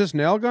 Oh, does this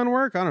nail gun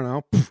work? I don't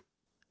know. Pff,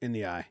 in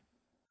the eye.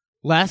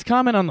 Last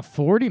comment on the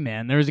 40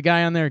 man. There was a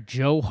guy on there,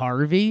 Joe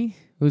Harvey,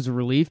 who's a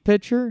relief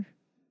pitcher.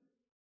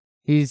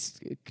 He's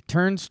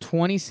turns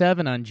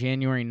 27 on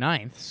January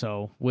 9th,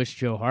 so wish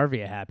Joe Harvey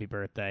a happy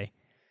birthday.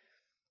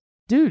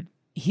 Dude,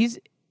 he's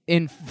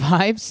in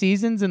 5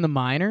 seasons in the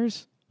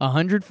minors,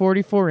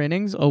 144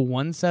 innings, a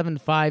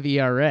 1.75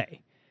 ERA.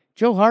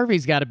 Joe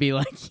Harvey's got to be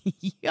like,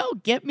 yo,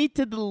 get me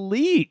to the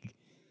league.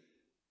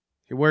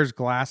 He wears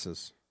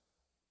glasses.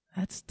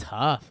 That's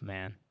tough,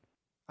 man.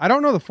 I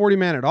don't know the 40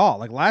 man at all.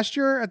 Like last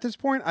year at this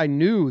point, I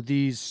knew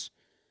these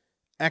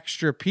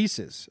extra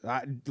pieces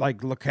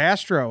like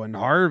LeCastro and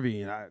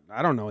Harvey. And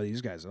I don't know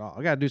these guys at all.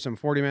 I got to do some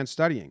 40 man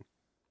studying.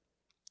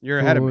 You're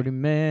ahead of me. 40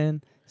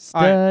 man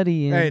All right.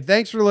 studying. Hey,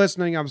 thanks for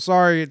listening. I'm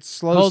sorry it's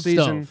slow Cold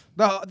season.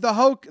 stove. The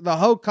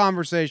Hoke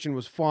conversation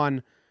was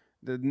fun.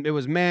 It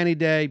was Manny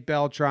Day,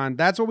 Beltron.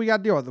 That's what we got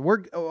to deal with.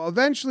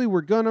 Eventually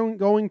we're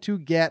going to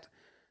get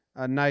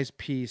a nice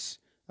piece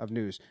of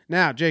news.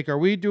 Now, Jake, are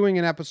we doing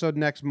an episode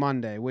next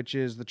Monday, which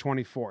is the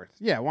 24th?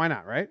 Yeah, why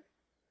not, right?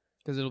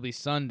 Because it'll be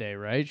Sunday,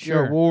 right?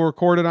 Sure. We'll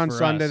record it on For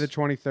Sunday us. the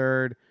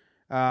 23rd.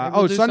 Maybe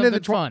we'll do Sunday the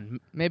something fun.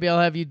 Maybe I'll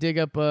have you dig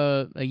up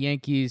a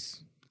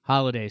Yankees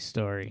holiday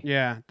story.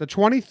 Yeah, the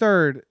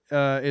 23rd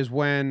is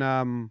when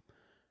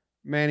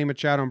Manny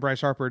Machado and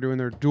Bryce Harper are doing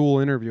their dual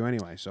interview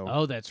anyway. So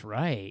Oh, that's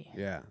right.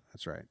 yeah,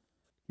 that's right.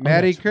 Oh,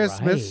 Merry that's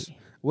Christmas. right.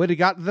 Would have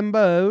got them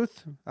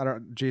both.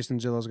 Jason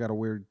Zillo's got a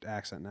weird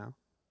accent now.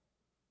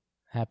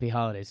 Happy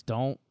holidays.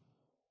 Don't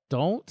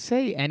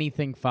say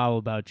anything foul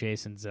about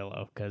Jason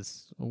Zillo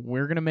because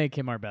we're gonna make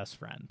him our best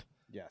friend.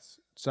 Yes.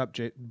 Sup,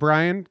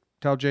 Brian?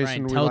 Tell Jason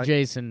Brian, we tell like.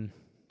 Jason.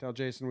 Tell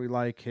Jason we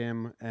like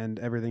him and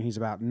everything he's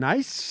about.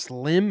 Nice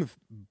slim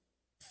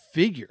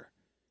figure.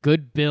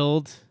 Good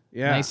build.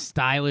 Yeah. Nice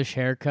stylish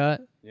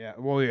haircut. Yeah.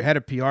 Well, you're head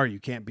of PR. You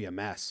can't be a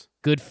mess.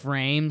 Good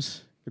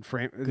frames. Good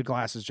frame. Good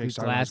glasses. Jake's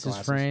Good talking about his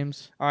glasses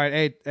frames. All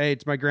right. Hey,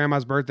 it's my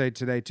grandma's birthday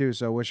today too.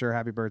 So wish her a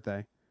happy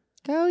birthday.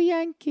 Go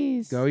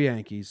Yankees. Go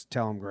Yankees.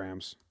 Tell him,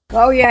 Grams.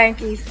 Go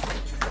Yankees.